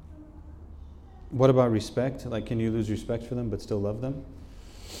what about respect? Like, can you lose respect for them but still love them?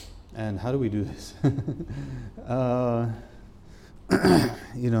 And how do we do this?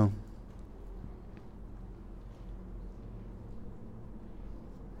 You know,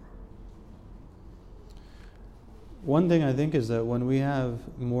 one thing I think is that when we have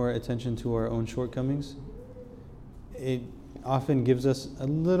more attention to our own shortcomings, it often gives us a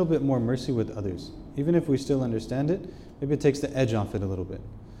little bit more mercy with others. Even if we still understand it, maybe it takes the edge off it a little bit.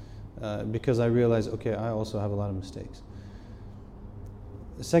 Because I realize, okay, I also have a lot of mistakes.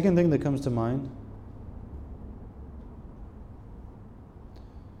 The second thing that comes to mind,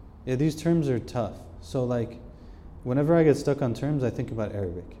 yeah, these terms are tough. So like, whenever I get stuck on terms, I think about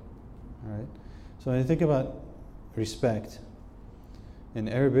Arabic. All right. So when I think about respect, in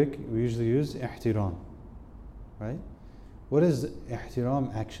Arabic, we usually use ihtiram, right? What is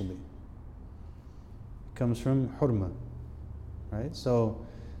ihtiram actually? It comes from hurma, right? So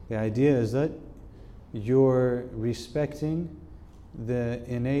the idea is that you're respecting the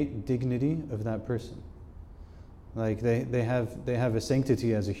innate dignity of that person. Like they have a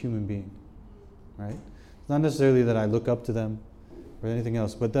sanctity as a human being, right? It's not necessarily that I look up to them or anything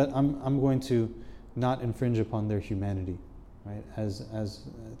else, but that I'm going to not infringe upon their humanity, right? As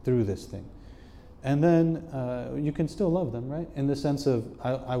through this thing, and then you can still love them, right? In the sense of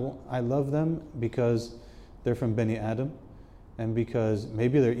I love them because they're from Bani Adam, and because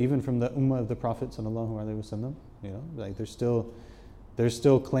maybe they're even from the ummah of the Prophet sallallahu alaihi wasallam. You know, like they're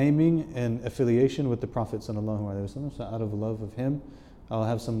still claiming an affiliation with the Prophet sallallahu alaihi wasallam. So out of love of him, I'll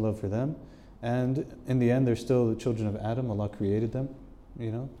have some love for them. And in the end, they're still the children of Adam. Allah created them,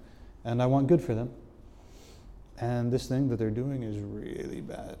 you know, and I want good for them. And this thing that they're doing is really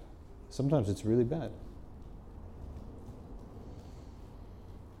bad. Sometimes it's really bad.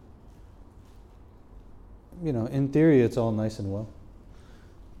 You know, in theory, it's all nice and well.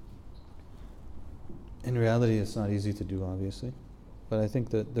 In reality, it's not easy to do, obviously. But I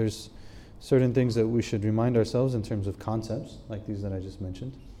think that there's certain things that we should remind ourselves in terms of concepts, like these that I just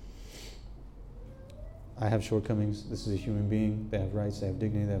mentioned. I have shortcomings. This is a human being. They have rights. They have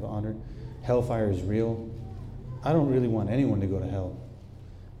dignity. They have honor. Hellfire is real. I don't really want anyone to go to hell.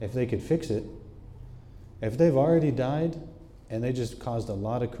 If they could fix it, if they've already died and they just caused a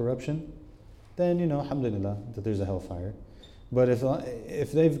lot of corruption, then, you know, alhamdulillah, that there's a hellfire. But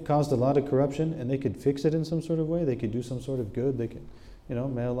if they've caused a lot of corruption and they could fix it in some sort of way, they could do some sort of good, they could, you know,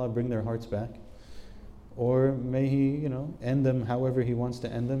 may Allah bring their hearts back. Or may He, end them however He wants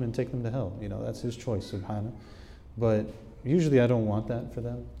to end them and take them to hell. That's His choice, subhanahu. But usually I don't want that for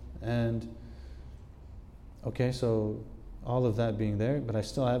them. And okay, so all of that being there, but I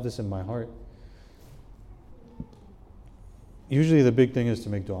still have this in my heart. Usually the big thing is to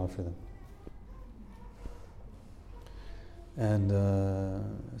make dua for them. And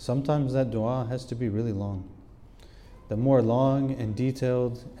sometimes that dua has to be really long. The more long and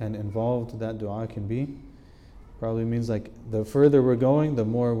detailed and involved that dua can be, probably means like the further we're going, the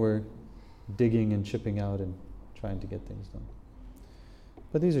more we're digging and chipping out and trying to get things done.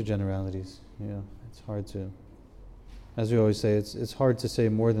 But these are generalities. It's hard to, as we always say, it's hard to say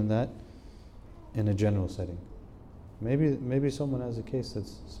more than that in a general setting. Maybe someone has a case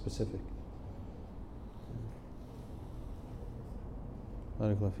that's specific.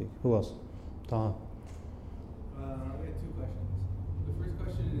 Barakallahu feek. Who else? Taha. I have two questions. The first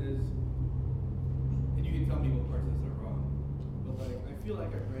question is, and you can tell me what parts of this are wrong, but I feel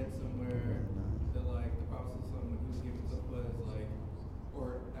like I've read somewhere that the Prophet when he was giving khutbah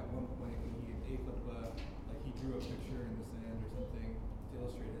or at one point when he gave khutbah, he drew a picture in the sand or something to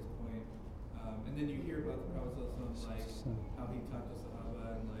illustrate his point. And then you hear about the Prophet how he taught the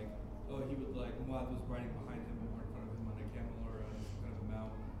Sahaba and he would Muad was riding behind him or in front of him on a camel or on some kind of a mount,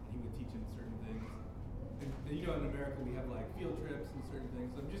 and he would teach him certain things. And in America we have field trips and certain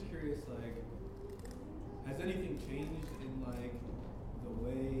things. So I'm just curious, has anything changed in the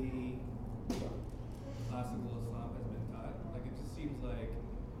way classical Islam has been taught? It just seems like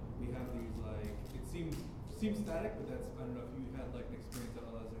we have these it seems static, but that's, I don't know if you had an experience at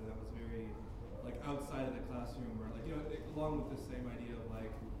Al-Azhar that was very outside of the classroom, or along with the same idea of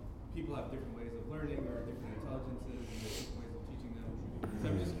people have different ways of learning or different intelligences and there's different ways of teaching them.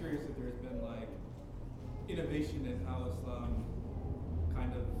 So I'm just curious if there's been innovation in how Islam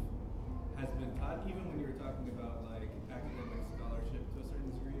kind of has been taught, even when you were talking about academic scholarship to a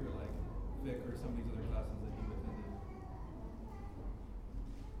certain degree, or fiqh or some of these other classes that you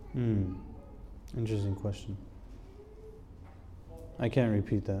attended. Interesting question. I can't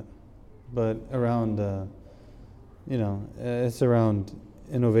repeat that, but around it's around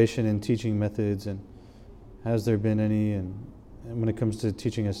innovation in teaching methods, and has there been any, and when it comes to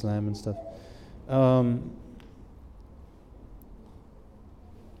teaching Islam and stuff.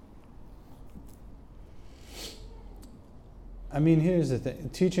 Here's the thing.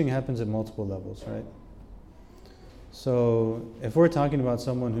 Teaching happens at multiple levels, right? So if we're talking about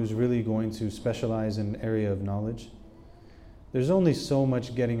someone who's really going to specialize in an area of knowledge, there's only so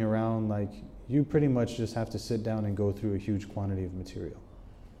much getting around. You pretty much just have to sit down and go through a huge quantity of material.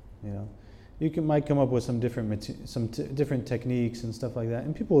 You might come up with some different techniques and stuff like that,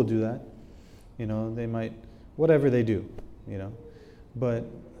 and people will do that. They might, whatever they do, But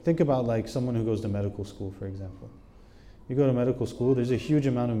think about someone who goes to medical school, for example. You go to medical school, there's a huge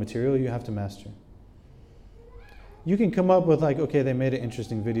amount of material you have to master. You can come up with okay, they made an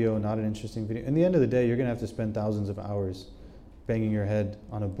interesting video, not an interesting video. In the end of the day, you're going to have to spend thousands of hours banging your head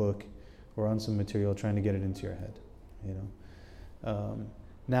on a book or on some material trying to get it into your head.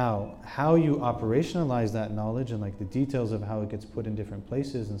 Now, how you operationalize that knowledge and the details of how it gets put in different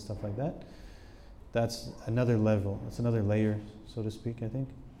places and stuff like that, that's another level. That's another layer, so to speak, I think.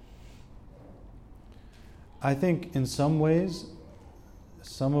 I think in some ways,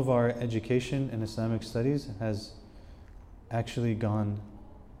 some of our education in Islamic studies has actually gone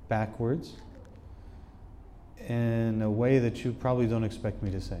backwards in a way that you probably don't expect me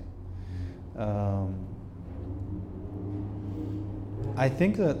to say. I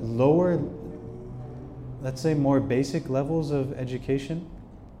think that lower, let's say more basic levels of education,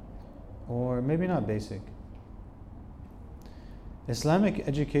 or maybe not basic, Islamic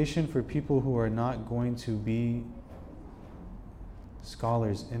education for people who are not going to be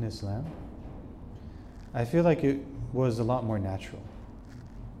scholars in Islam, I feel like it was a lot more natural.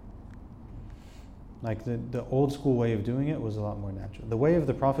 The old school way of doing it was a lot more natural. The way of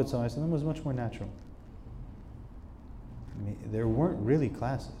the Prophet ﷺ was much more natural. There weren't really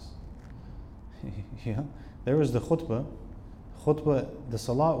classes. There was the khutbah. The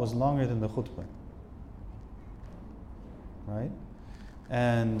salat was longer than the khutbah. Right?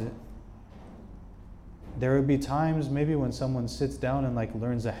 And there would be times maybe when someone sits down and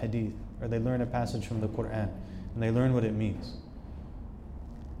learns a hadith, or they learn a passage from the Quran, and they learn what it means.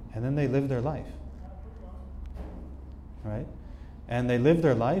 And then they live their life. Right? And they live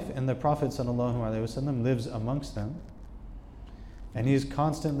their life, and the Prophet ﷺ lives amongst them. And he's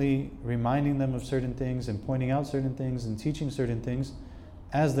constantly reminding them of certain things and pointing out certain things and teaching certain things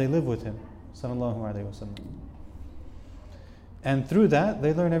as they live with him, sallallahu alaihi wasallam. And through that,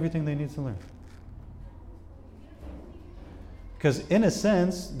 they learn everything they need to learn. Because in a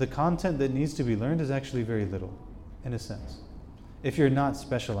sense, the content that needs to be learned is actually very little, in a sense, if you're not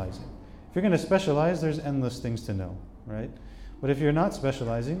specializing. If you're going to specialize, there's endless things to know, right? But if you're not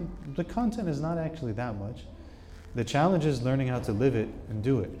specializing, the content is not actually that much. The challenge is learning how to live it and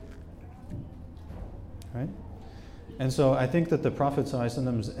do it, right? And so I think that the Prophet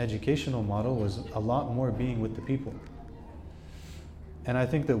ﷺ's educational model was a lot more being with the people. And I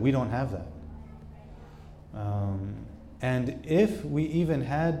think that we don't have that. And if we even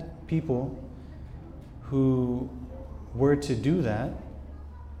had people who were to do that,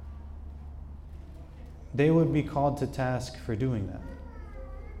 they would be called to task for doing that.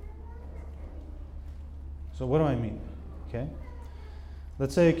 So what do I mean? Okay?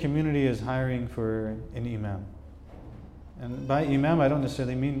 Let's say a community is hiring for an imam. And by imam, I don't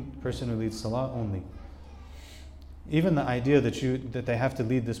necessarily mean person who leads salah only. Even the idea that they have to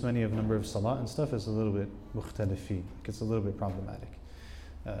lead this many of number of salah and stuff is a little bit mukhtalifi. It's a little bit problematic.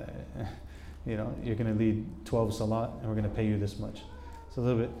 You're going to lead 12 salah and we're going to pay you this much. It's a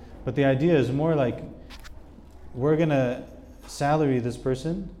little bit. But the idea is more like we're going to salary this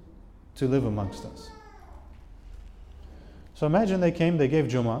person to live amongst us. So imagine they came, they gave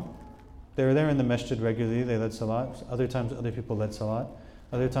Jummah. They were there in the masjid regularly, they led salat. Other times other people led salat.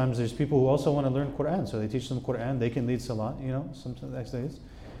 Other times there's people who also want to learn Quran, so they teach them Quran, they can lead salat, sometimes days.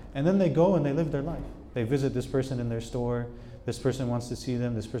 And then they go and they live their life. They visit this person in their store, this person wants to see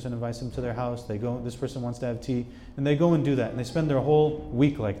them, this person invites them to their house, they go, this person wants to have tea, and they go and do that. And they spend their whole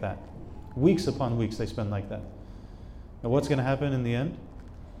week like that. Weeks upon weeks they spend like that. Now what's going to happen in the end?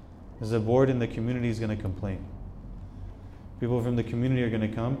 Is the board in the community is going to complain. People from the community are going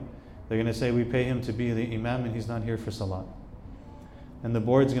to come, they're going to say, we pay him to be the imam and he's not here for salat. And the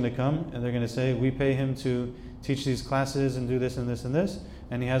board's going to come and they're going to say, we pay him to teach these classes and do this and this and this,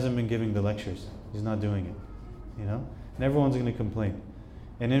 and he hasn't been giving the lectures. He's not doing it. And everyone's going to complain.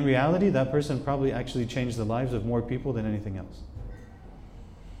 And in reality, that person probably actually changed the lives of more people than anything else.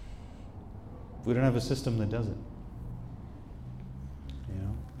 We don't have a system that does it.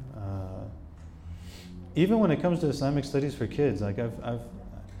 Even when it comes to Islamic studies for kids, like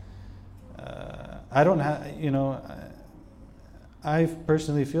I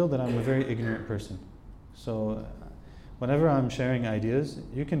personally feel that I'm a very ignorant person. So whenever I'm sharing ideas,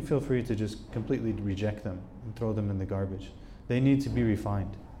 you can feel free to just completely reject them and throw them in the garbage. They need to be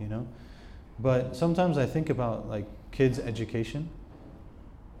refined, But sometimes I think about like kids' education,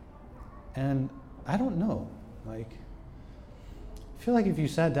 and I don't know, I feel like if you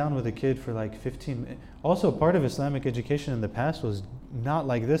sat down with a kid for like 15 minutes, also part of Islamic education in the past was not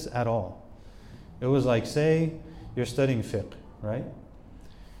like this at all. It was like, say you're studying fiqh, right?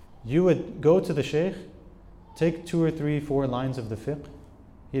 You would go to the shaykh, take 2 or 3, 4 lines of the fiqh,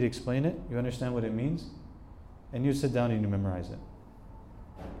 he'd explain it, you understand what it means, and you sit down and you memorize it.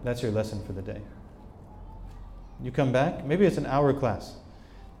 That's your lesson for the day. You come back, maybe it's an hour class.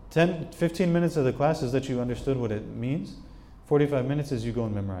 15 minutes of the class is that you understood what it means. 45 minutes is you go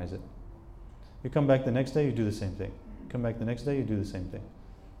and memorize it. You come back the next day, you do the same thing. Come back the next day, you do the same thing.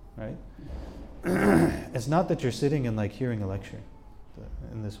 Right? It's not that you're sitting and like hearing a lecture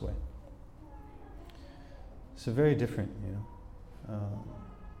in this way. It's very different,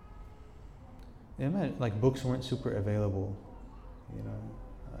 Imagine, like books weren't super available,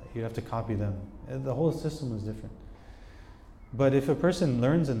 you'd have to copy them. The whole system was different. But if a person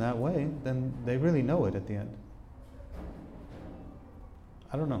learns in that way, then they really know it at the end.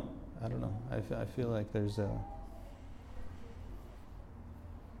 I don't know. I feel like there's a...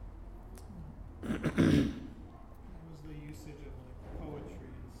 It was the usage of like poetry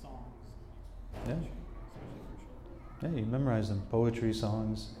and songs. Yeah. Especially for children. Yeah, you memorize them. Poetry,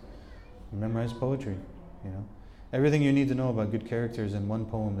 songs. You memorize poetry, Everything you need to know about good characters in one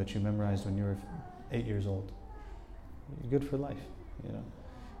poem that you memorized when you were 8 years old. You're good for life,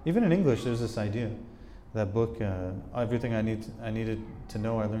 Even in English, there's this idea. That book, Everything I Needed to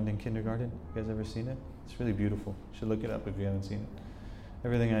Know, I Learned in Kindergarten. You guys ever seen it? It's really beautiful. You should look it up if you haven't seen it.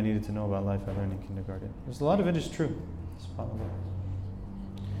 Everything I Needed to Know About Life, I Learned in Kindergarten. There's a lot of it is true. It's possible.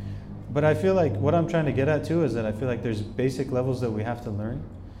 But I feel like what I'm trying to get at too is that I feel like there's basic levels that we have to learn.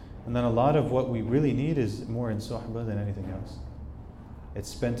 And then a lot of what we really need is more in suhbah than anything else. It's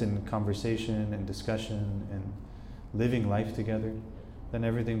spent in conversation and discussion and living life together. Then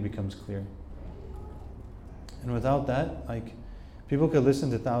everything becomes clear. And without that, people could listen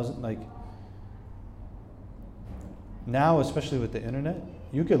to thousands, now, especially with the internet,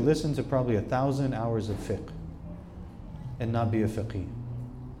 you could listen to probably 1,000 hours of fiqh and not be a fiqhi.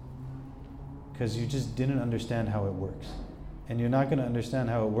 Because you just didn't understand how it works. And you're not going to understand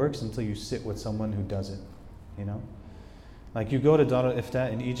how it works until you sit with someone who does it, Like you go to Dar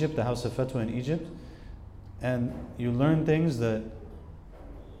al-Ifta in Egypt, the House of Fatwa in Egypt, and you learn things that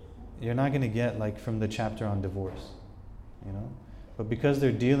you're not going to get like from the chapter on divorce, you know. But because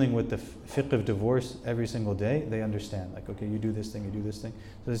they're dealing with the fiqh of divorce every single day, they understand. Like, okay, you do this thing, you do this thing.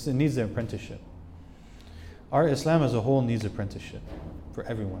 So it needs their apprenticeship. Our Islam as a whole needs apprenticeship for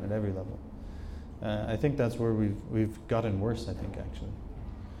everyone at every level. I think that's where we've gotten worse. I think actually.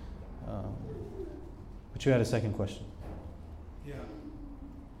 But you had a second question. Yeah.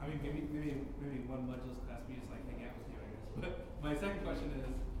 I mean, maybe one Majlis class we just like hang out with you, I guess. But my second question is.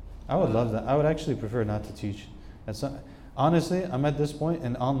 I would love that. I would actually prefer not to teach. Honestly, I'm at this point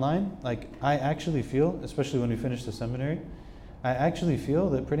in online, like I actually feel, especially when we finish the seminary, I actually feel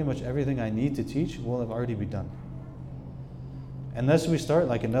that pretty much everything I need to teach will have already been done. Unless we start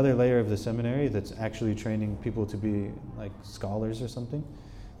like another layer of the seminary that's actually training people to be like scholars or something,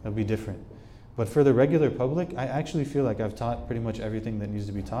 that'll be different. But for the regular public, I actually feel like I've taught pretty much everything that needs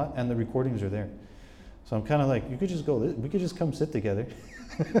to be taught, and the recordings are there. So I'm kind of like, we could just come sit together,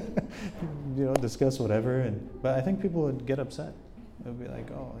 you know, discuss whatever. But I think people would get upset. It would be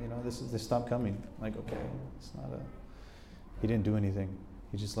like, oh, you know, they stop coming. Like, okay, it's not he didn't do anything.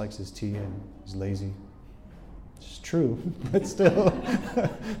 He just likes his tea and he's lazy. It's true, but still.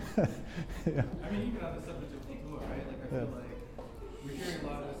 Yeah. I mean, even on the subject of Futuwwah, right? Like, I feel like we're hearing a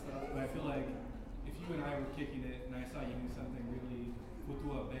lot of this stuff, but I feel like if you and I were kicking it and I saw you do something really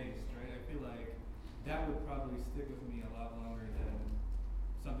Futuwwah based, right? I feel like that would probably stick with me a lot longer than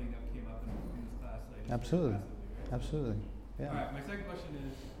something that came up in this class. Like, Absolutely. Right? Absolutely. Yeah. All right, my second question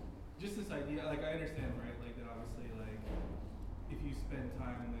is just this idea, like I understand, right, like that obviously, like if you spend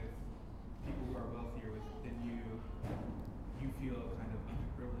time with people who are wealthier than you feel kind of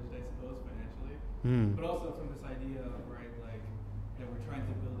underprivileged, I suppose, financially. Mm. But also from this idea of, right, like that we're trying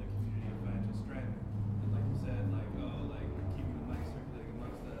to build a community of financial strength. And like you said, like, oh, like keeping the money circulating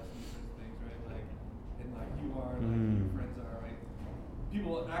amongst us and these sorts of things, right? Like, and like you are, like your friends are, right?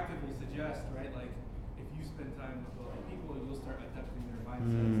 People actively suggest, right, like if you spend time with wealthy people, you'll start adapting their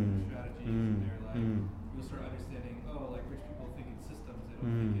mindsets and their strategies and their like, you'll start understanding, oh, like rich people think in systems, they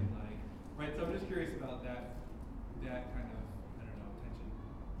don't think in like, right? So I'm just curious about that kind of, I don't know, tension.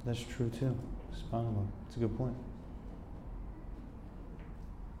 That's true too. SubhanAllah. It's a good point.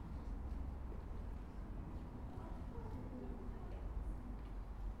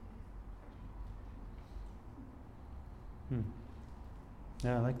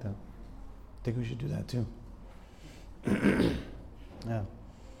 Yeah, I like that. I think we should do that too. Yeah.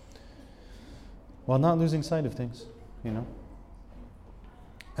 While not losing sight of things, you know.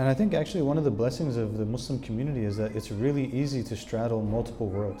 And I think actually one of the blessings of the Muslim community is that it's really easy to straddle multiple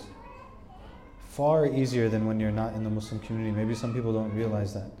worlds. Far easier than when you're not in the Muslim community. Maybe some people don't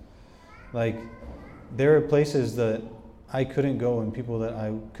realize that. Like, there are places that I couldn't go and people that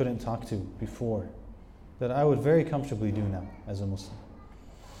I couldn't talk to before that I would very comfortably do now as a Muslim.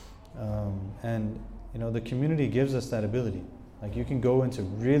 And you know, the community gives us that ability. Like, you can go into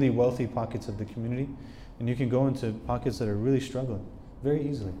really wealthy pockets of the community, and you can go into pockets that are really struggling very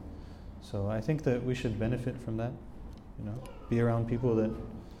easily. So I think that we should benefit from that. You know, be around people that,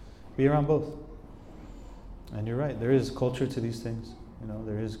 be around both. And you're right, there is culture to these things. You know,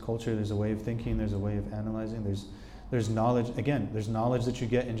 there is culture, there's a way of thinking, there's a way of analyzing, there's knowledge. Again, there's knowledge that you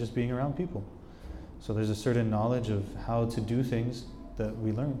get in just being around people. So there's a certain knowledge of how to do things that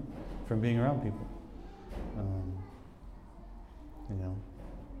we learn from being around people. You know,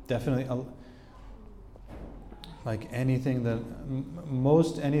 definitely, like anything that,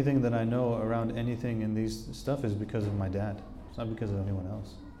 most anything that I know around anything in these stuff is because of my dad. It's not because of anyone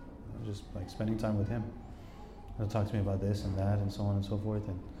else. Just like spending time with him. He'll talk to me about this and that and so on and so forth,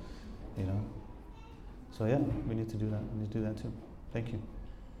 and you know. So yeah, we need to do that. We need to do that too. Thank you.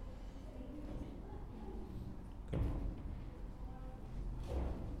 Good.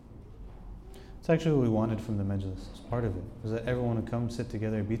 It's actually what we wanted from the Majlis. It's part of it. Was that everyone would come, sit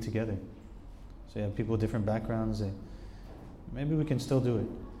together, be together. So you have people with different backgrounds. Maybe we can still do it.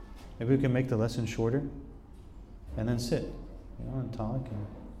 Maybe we can make the lesson shorter and then sit, you know, and talk.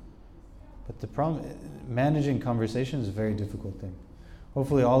 But the problem, managing conversation is a very difficult thing.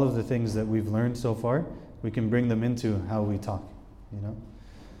 Hopefully all of the things that we've learned so far, we can bring them into how we talk, you know.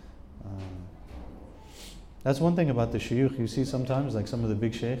 That's one thing about the shuyukh. You see sometimes, like some of the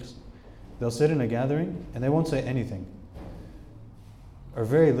big sheikhs, they'll sit in a gathering and they won't say anything, or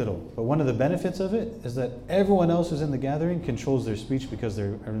very little. But one of the benefits of it is that everyone else who's in the gathering controls their speech because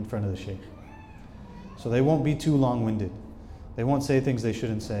they're in front of the sheikh. So they won't be too long-winded. They won't say things they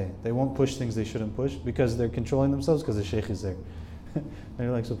shouldn't say. They won't push things they shouldn't push because they're controlling themselves because the sheikh is there. And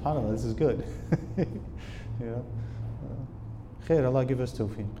you're like, SubhanAllah, this is good. You know? Khair, Allah give us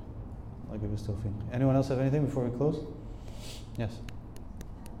tawfiq. Allah give us tawfiq. Anyone else have anything before we close? Yes.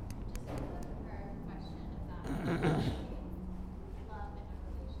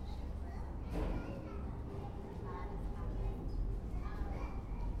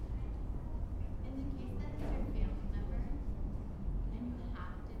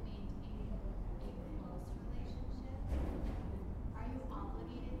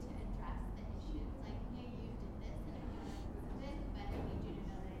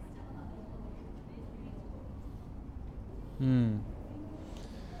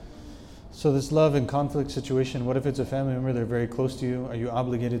 So this love and conflict situation, what if it's a family member, they're very close to you? Are you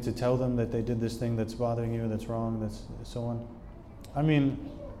obligated to tell them that they did this thing that's bothering you, that's wrong, that's so on? I mean,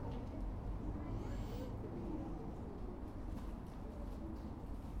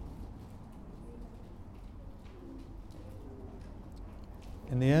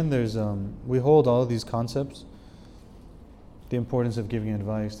 in the end, we hold all of these concepts, the importance of giving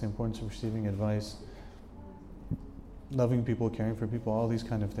advice, the importance of receiving advice, loving people, caring for people, all these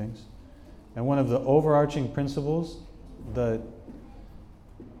kind of things. And one of the overarching principles that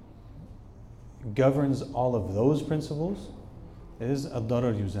governs all of those principles is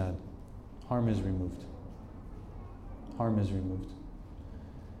ad-darar yuzad. Harm is removed. Harm is removed.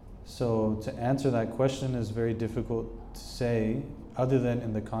 So to answer that question is very difficult to say, other than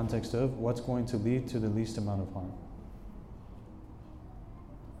in the context of what's going to lead to the least amount of harm.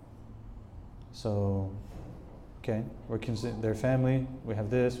 So, okay, their family, we have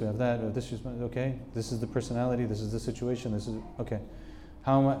this, we have that, we have this, okay, this is the personality, this is the situation, this is, okay.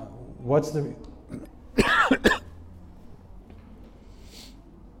 What's the,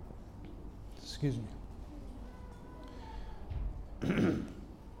 excuse me.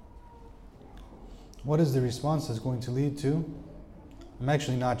 What is the response that's going to lead to? I'm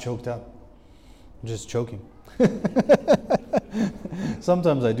actually not choked up. I'm just choking.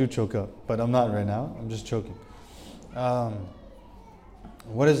 Sometimes I do choke up, but I'm not right now. I'm just choking.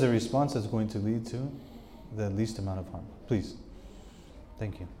 What is the response that's going to lead to the least amount of harm? Please.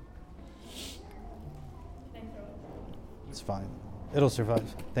 Thank you. It's fine. It'll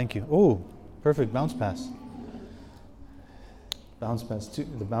survive. Thank you. Oh, perfect bounce pass. Bounce pass.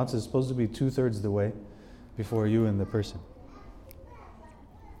 The bounce is supposed to be 2/3 the way before you and the person.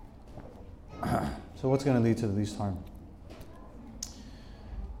 So what's going to lead to the least harm?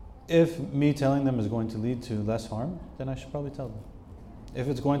 If me telling them is going to lead to less harm, then I should probably tell them. If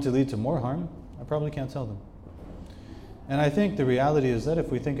it's going to lead to more harm, I probably can't tell them. And I think the reality is that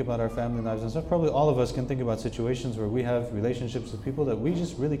if we think about our family lives and stuff, probably all of us can think about situations where we have relationships with people that we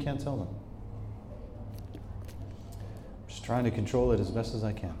just really can't tell them. I'm just trying to control it as best as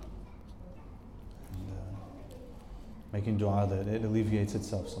I can. And making dua that it alleviates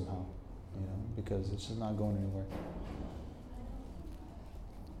itself somehow, because it's just not going anywhere.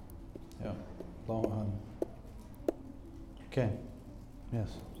 Yeah. Okay. Yes.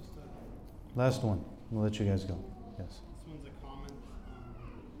 Last one. We'll let you guys go. Yes. This one's a comment.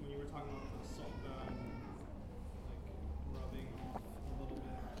 When you were talking about the salt, rubbing off a little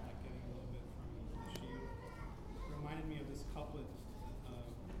bit, getting a little bit from the sheep, it reminded me of this couplet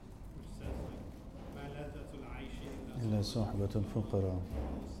which says ما لذة العيش إلا صحبة الفقراء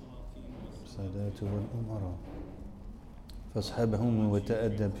السادات والأمراء فاصحبهم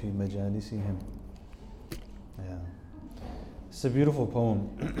وتأدب في مجالسهم. Yeah. It's a beautiful poem.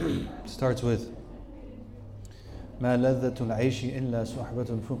 It starts with ما لذة العيش إلا صحبة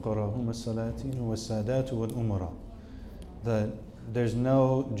الفقراء هم السلاطين والسادات والأمراء. That there's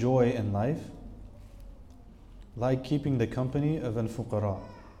no joy in life like keeping the company of al-fuqara.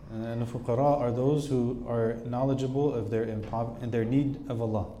 And al-fuqara are those who are knowledgeable of their need of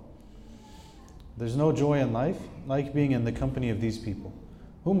Allah. There's no joy in life like being in the company of these people.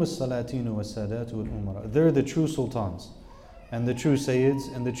 هم السلاطين والسادات والأمراء. They're the true sultans and the true sayyids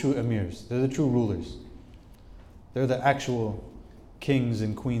and the true emirs. They're the true rulers. They're the actual kings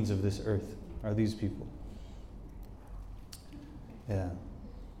and queens of this earth, are these people. Yeah.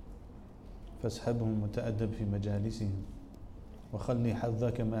 فاسحبهم وتأدب في مجالسهم وخلني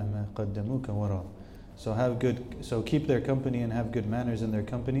حظك مهما قدموك وراء. So keep their company and have good manners in their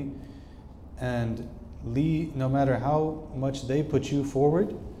company, and no matter how much they put you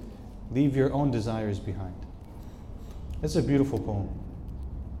forward, leave your own desires behind. It's a beautiful poem.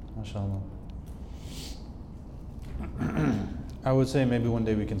 MashaAllah. I would say maybe one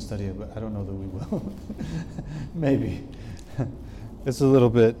day we can study it, but I don't know that we will. Maybe. It's a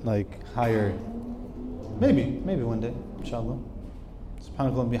little bit higher. Maybe one day, inshallah.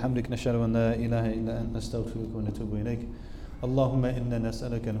 سبحانك اللهم وبحمدك نشهد أن لا إله إلا أنت نستغفرك ونتوب إليك اللهم إنا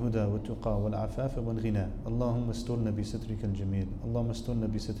نسألك الهدى والتقى والعفاف والغنى. اللهم استرنا بسترك الجميل. اللهم استرنا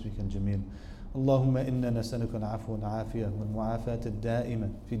بسترك الجميل. اللهم إنا نسألك العفو والعافية والمعافاة الدائمة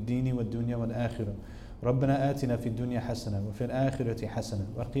في الدين والدنيا والآخرة. ربنا آتنا في الدنيا حسنة وفي الآخرة حسنة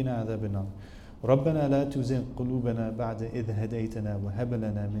وقنا عذاب النار. ربنا لا تزغ قلوبنا بعد إذ هديتنا وهب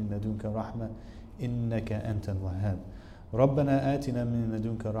لنا من لدنك رحمة إنك أنت الوهاب. ربنا آتنا من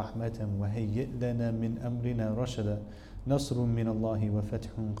لدنك رحمة وهيئ لنا من أمرنا رشدا. نصر من الله وفتح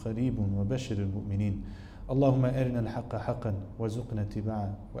قريب وبشر المؤمنين. اللهم أرنا الحق حقا وارزقنا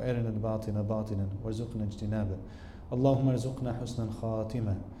اتباعه وأرنا الباطل باطلا وارزقنا اجتنابه. اللهم ارزقنا حسن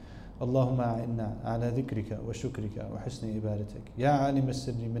الخاتمة. اللهم أعنا على ذكرك وشكرك وحسن عبادتك. يا عالم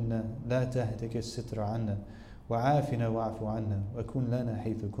السر منا لا تهتك الستر عنا وعافنا واعف عنا وكن لنا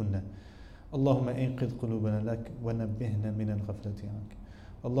حيث كنا. اللهم انقذ قلوبنا لك ونبهنا من الغفلة عنك.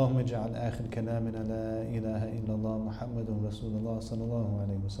 اللهم اجعل آخر كلامنا لا إله إلا الله محمد رسول الله صلى الله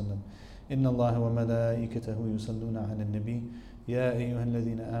عليه وسلم. إن الله وملائكته يصلون على النبي يا أيها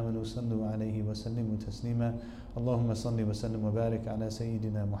الذين آمنوا صلوا عليه وسلموا تسليما. اللهم صل وسلم وبارك على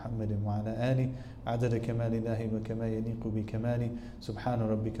سيدنا محمد وعلى آله عدد كمال الله وكما يليق بكماله. سبحان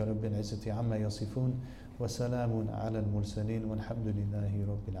ربك رب العزة عما يصفون وسلام على المرسلين والحمد لله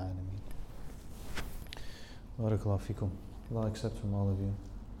رب العالمين. بارك الله فيكم. Allah accept from all of you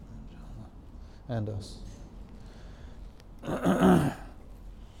and us.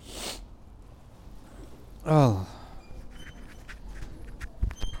 Oh.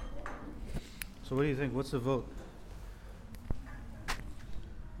 So what do you think? What's the vote?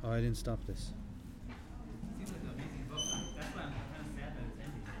 Oh, I didn't stop this.